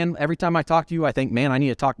person, Dan, every time I talk to you, I think, man, I need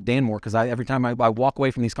to talk to Dan more because every time I walk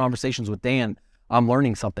away from these conversations with Dan, I'm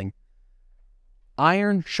learning something.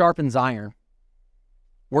 Iron sharpens iron.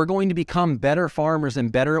 We're going to become better farmers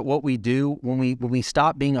and better at what we do when we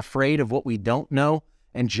stop being afraid of what we don't know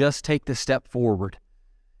and just take the step forward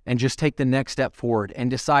and just take the next step forward and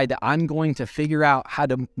decide that I'm going to figure out how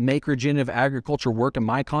to make regenerative agriculture work in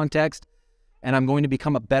my context, and I'm going to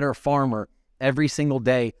become a better farmer every single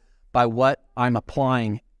day by what I'm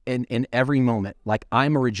applying in every moment. Like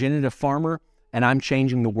I'm a regenerative farmer and I'm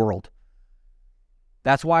changing the world.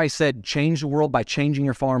 That's why I said change the world by changing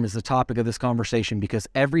your farm is the topic of this conversation, because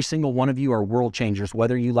every single one of you are world changers,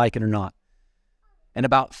 whether you like it or not. And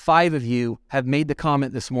about 5 of you have made the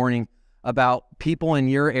comment this morning about people in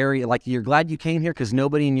your area, like you're glad you came here because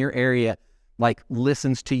nobody in your area like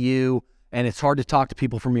listens to you and it's hard to talk to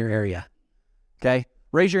people from your area. Okay?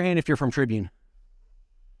 Raise your hand if you're from Tribune.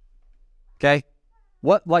 Okay?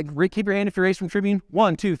 What, like, keep your hand if you're raised from Tribune.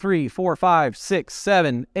 1, 2, 3, 4, 5, 6,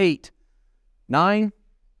 7, 8, 9,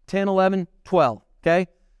 10, 11, 12. Okay?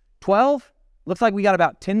 12, looks like we got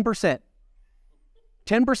about 10%.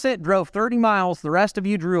 10% drove 30 miles. The rest of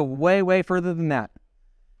you drew way, way further than that.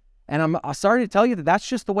 And I'm sorry to tell you that that's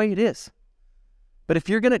just the way it is. But if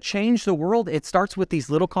you're going to change the world, it starts with these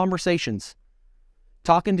little conversations.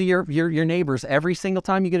 Talking to your neighbors every single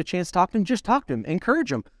time you get a chance to talk to them, just talk to them, encourage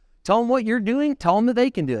them. Tell them what you're doing, tell them that they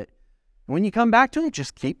can do it. And when you come back to them,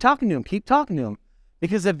 just keep talking to them,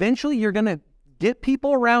 because eventually you're going to get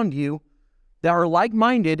people around you that are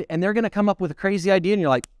like-minded, and they're going to come up with a crazy idea, and you're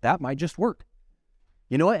like, that might just work.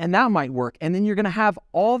 You know what? And that might work. And then you're going to have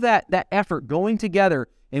all that effort going together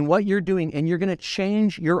in what you're doing, and you're going to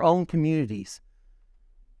change your own communities.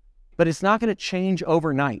 But it's not going to change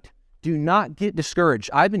overnight. Do not get discouraged.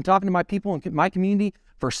 I've been talking to my people in my community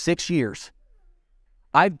for 6 years.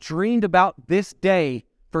 I've dreamed about this day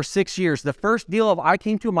for 6 years. The first deal I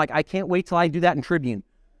came to, I'm like, I can't wait till I do that in Tribune.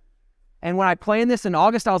 And when I planned this in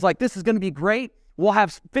August, I was like, this is going to be great. We'll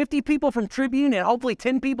have 50 people from Tribune and hopefully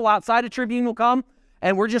 10 people outside of Tribune will come.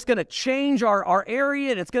 And we're just going to change our area,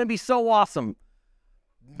 and it's going to be so awesome.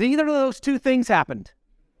 Neither of those two things happened.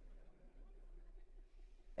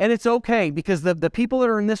 And it's okay, because the people that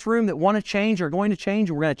are in this room that want to change are going to change,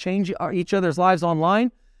 and we're going to change each other's lives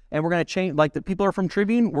online, and we're going to change, like the people are from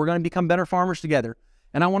Tribune, we're going to become better farmers together.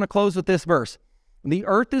 And I want to close with this verse. The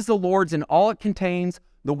earth is the Lord's and all it contains,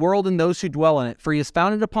 the world and those who dwell in it, for he has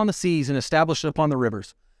founded upon the seas and established it upon the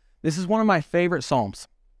rivers. This is one of my favorite Psalms.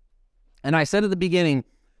 And I said at the beginning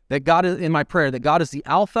that God is, in my prayer, that God is the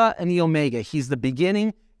Alpha and the Omega. He's the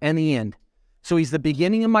beginning and the end. So he's the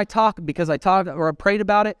beginning of my talk because I talked or I prayed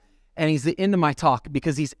about it, and he's the end of my talk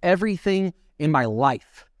because he's everything in my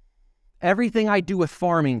life. Everything I do with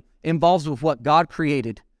farming involves with what God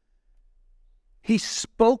created. He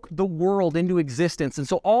spoke the world into existence. And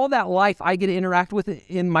so all that life I get to interact with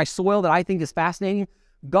in my soil that I think is fascinating,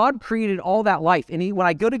 God created all that life. And when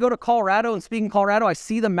I go to Colorado and speak in Colorado, I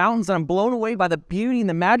see the mountains and I'm blown away by the beauty and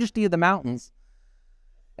the majesty of the mountains.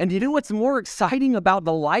 And you know what's more exciting about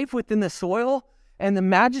the life within the soil and the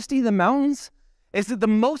majesty of the mountains? Is that the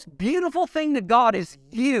most beautiful thing to God is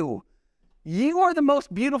you. You are the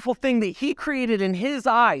most beautiful thing that he created in his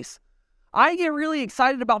eyes. I get really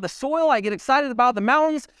excited about the soil. I get excited about the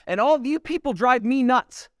mountains, and all of you people drive me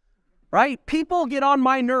nuts, right? People get on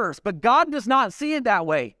my nerves, but God does not see it that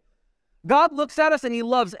way. God looks at us and he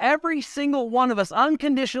loves every single one of us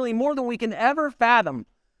unconditionally, more than we can ever fathom.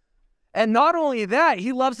 And not only that,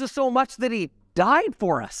 he loves us so much that he died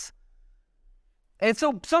for us. And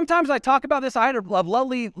so sometimes I talk about this. I had a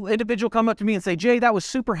lovely individual come up to me and say, Jay, that was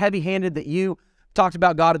super heavy-handed that you talked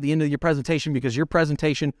about God at the end of your presentation, because your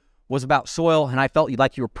presentation was about soil and I felt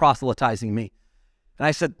like you were proselytizing me. And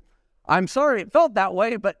I said, I'm sorry it felt that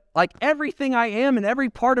way, but like everything I am and every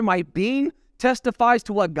part of my being testifies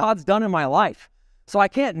to what God's done in my life. So I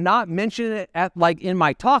can't not mention it in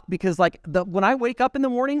my talk, because when I wake up in the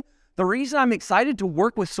morning, the reason I'm excited to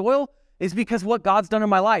work with soil is because what God's done in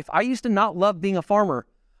my life. I used to not love being a farmer.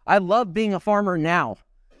 I love being a farmer now.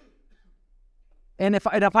 And if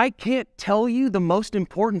I can't tell you the most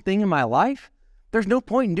important thing in my life, there's no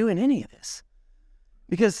point in doing any of this.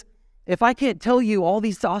 Because if I can't tell you all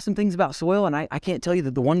these awesome things about soil, and I can't tell you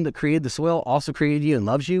that the one that created the soil also created you and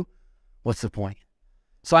loves you, what's the point?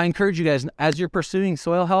 So I encourage you guys, as you're pursuing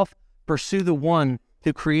soil health, pursue the one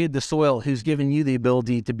who created the soil, who's given you the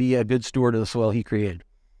ability to be a good steward of the soil he created.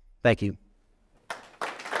 Thank you.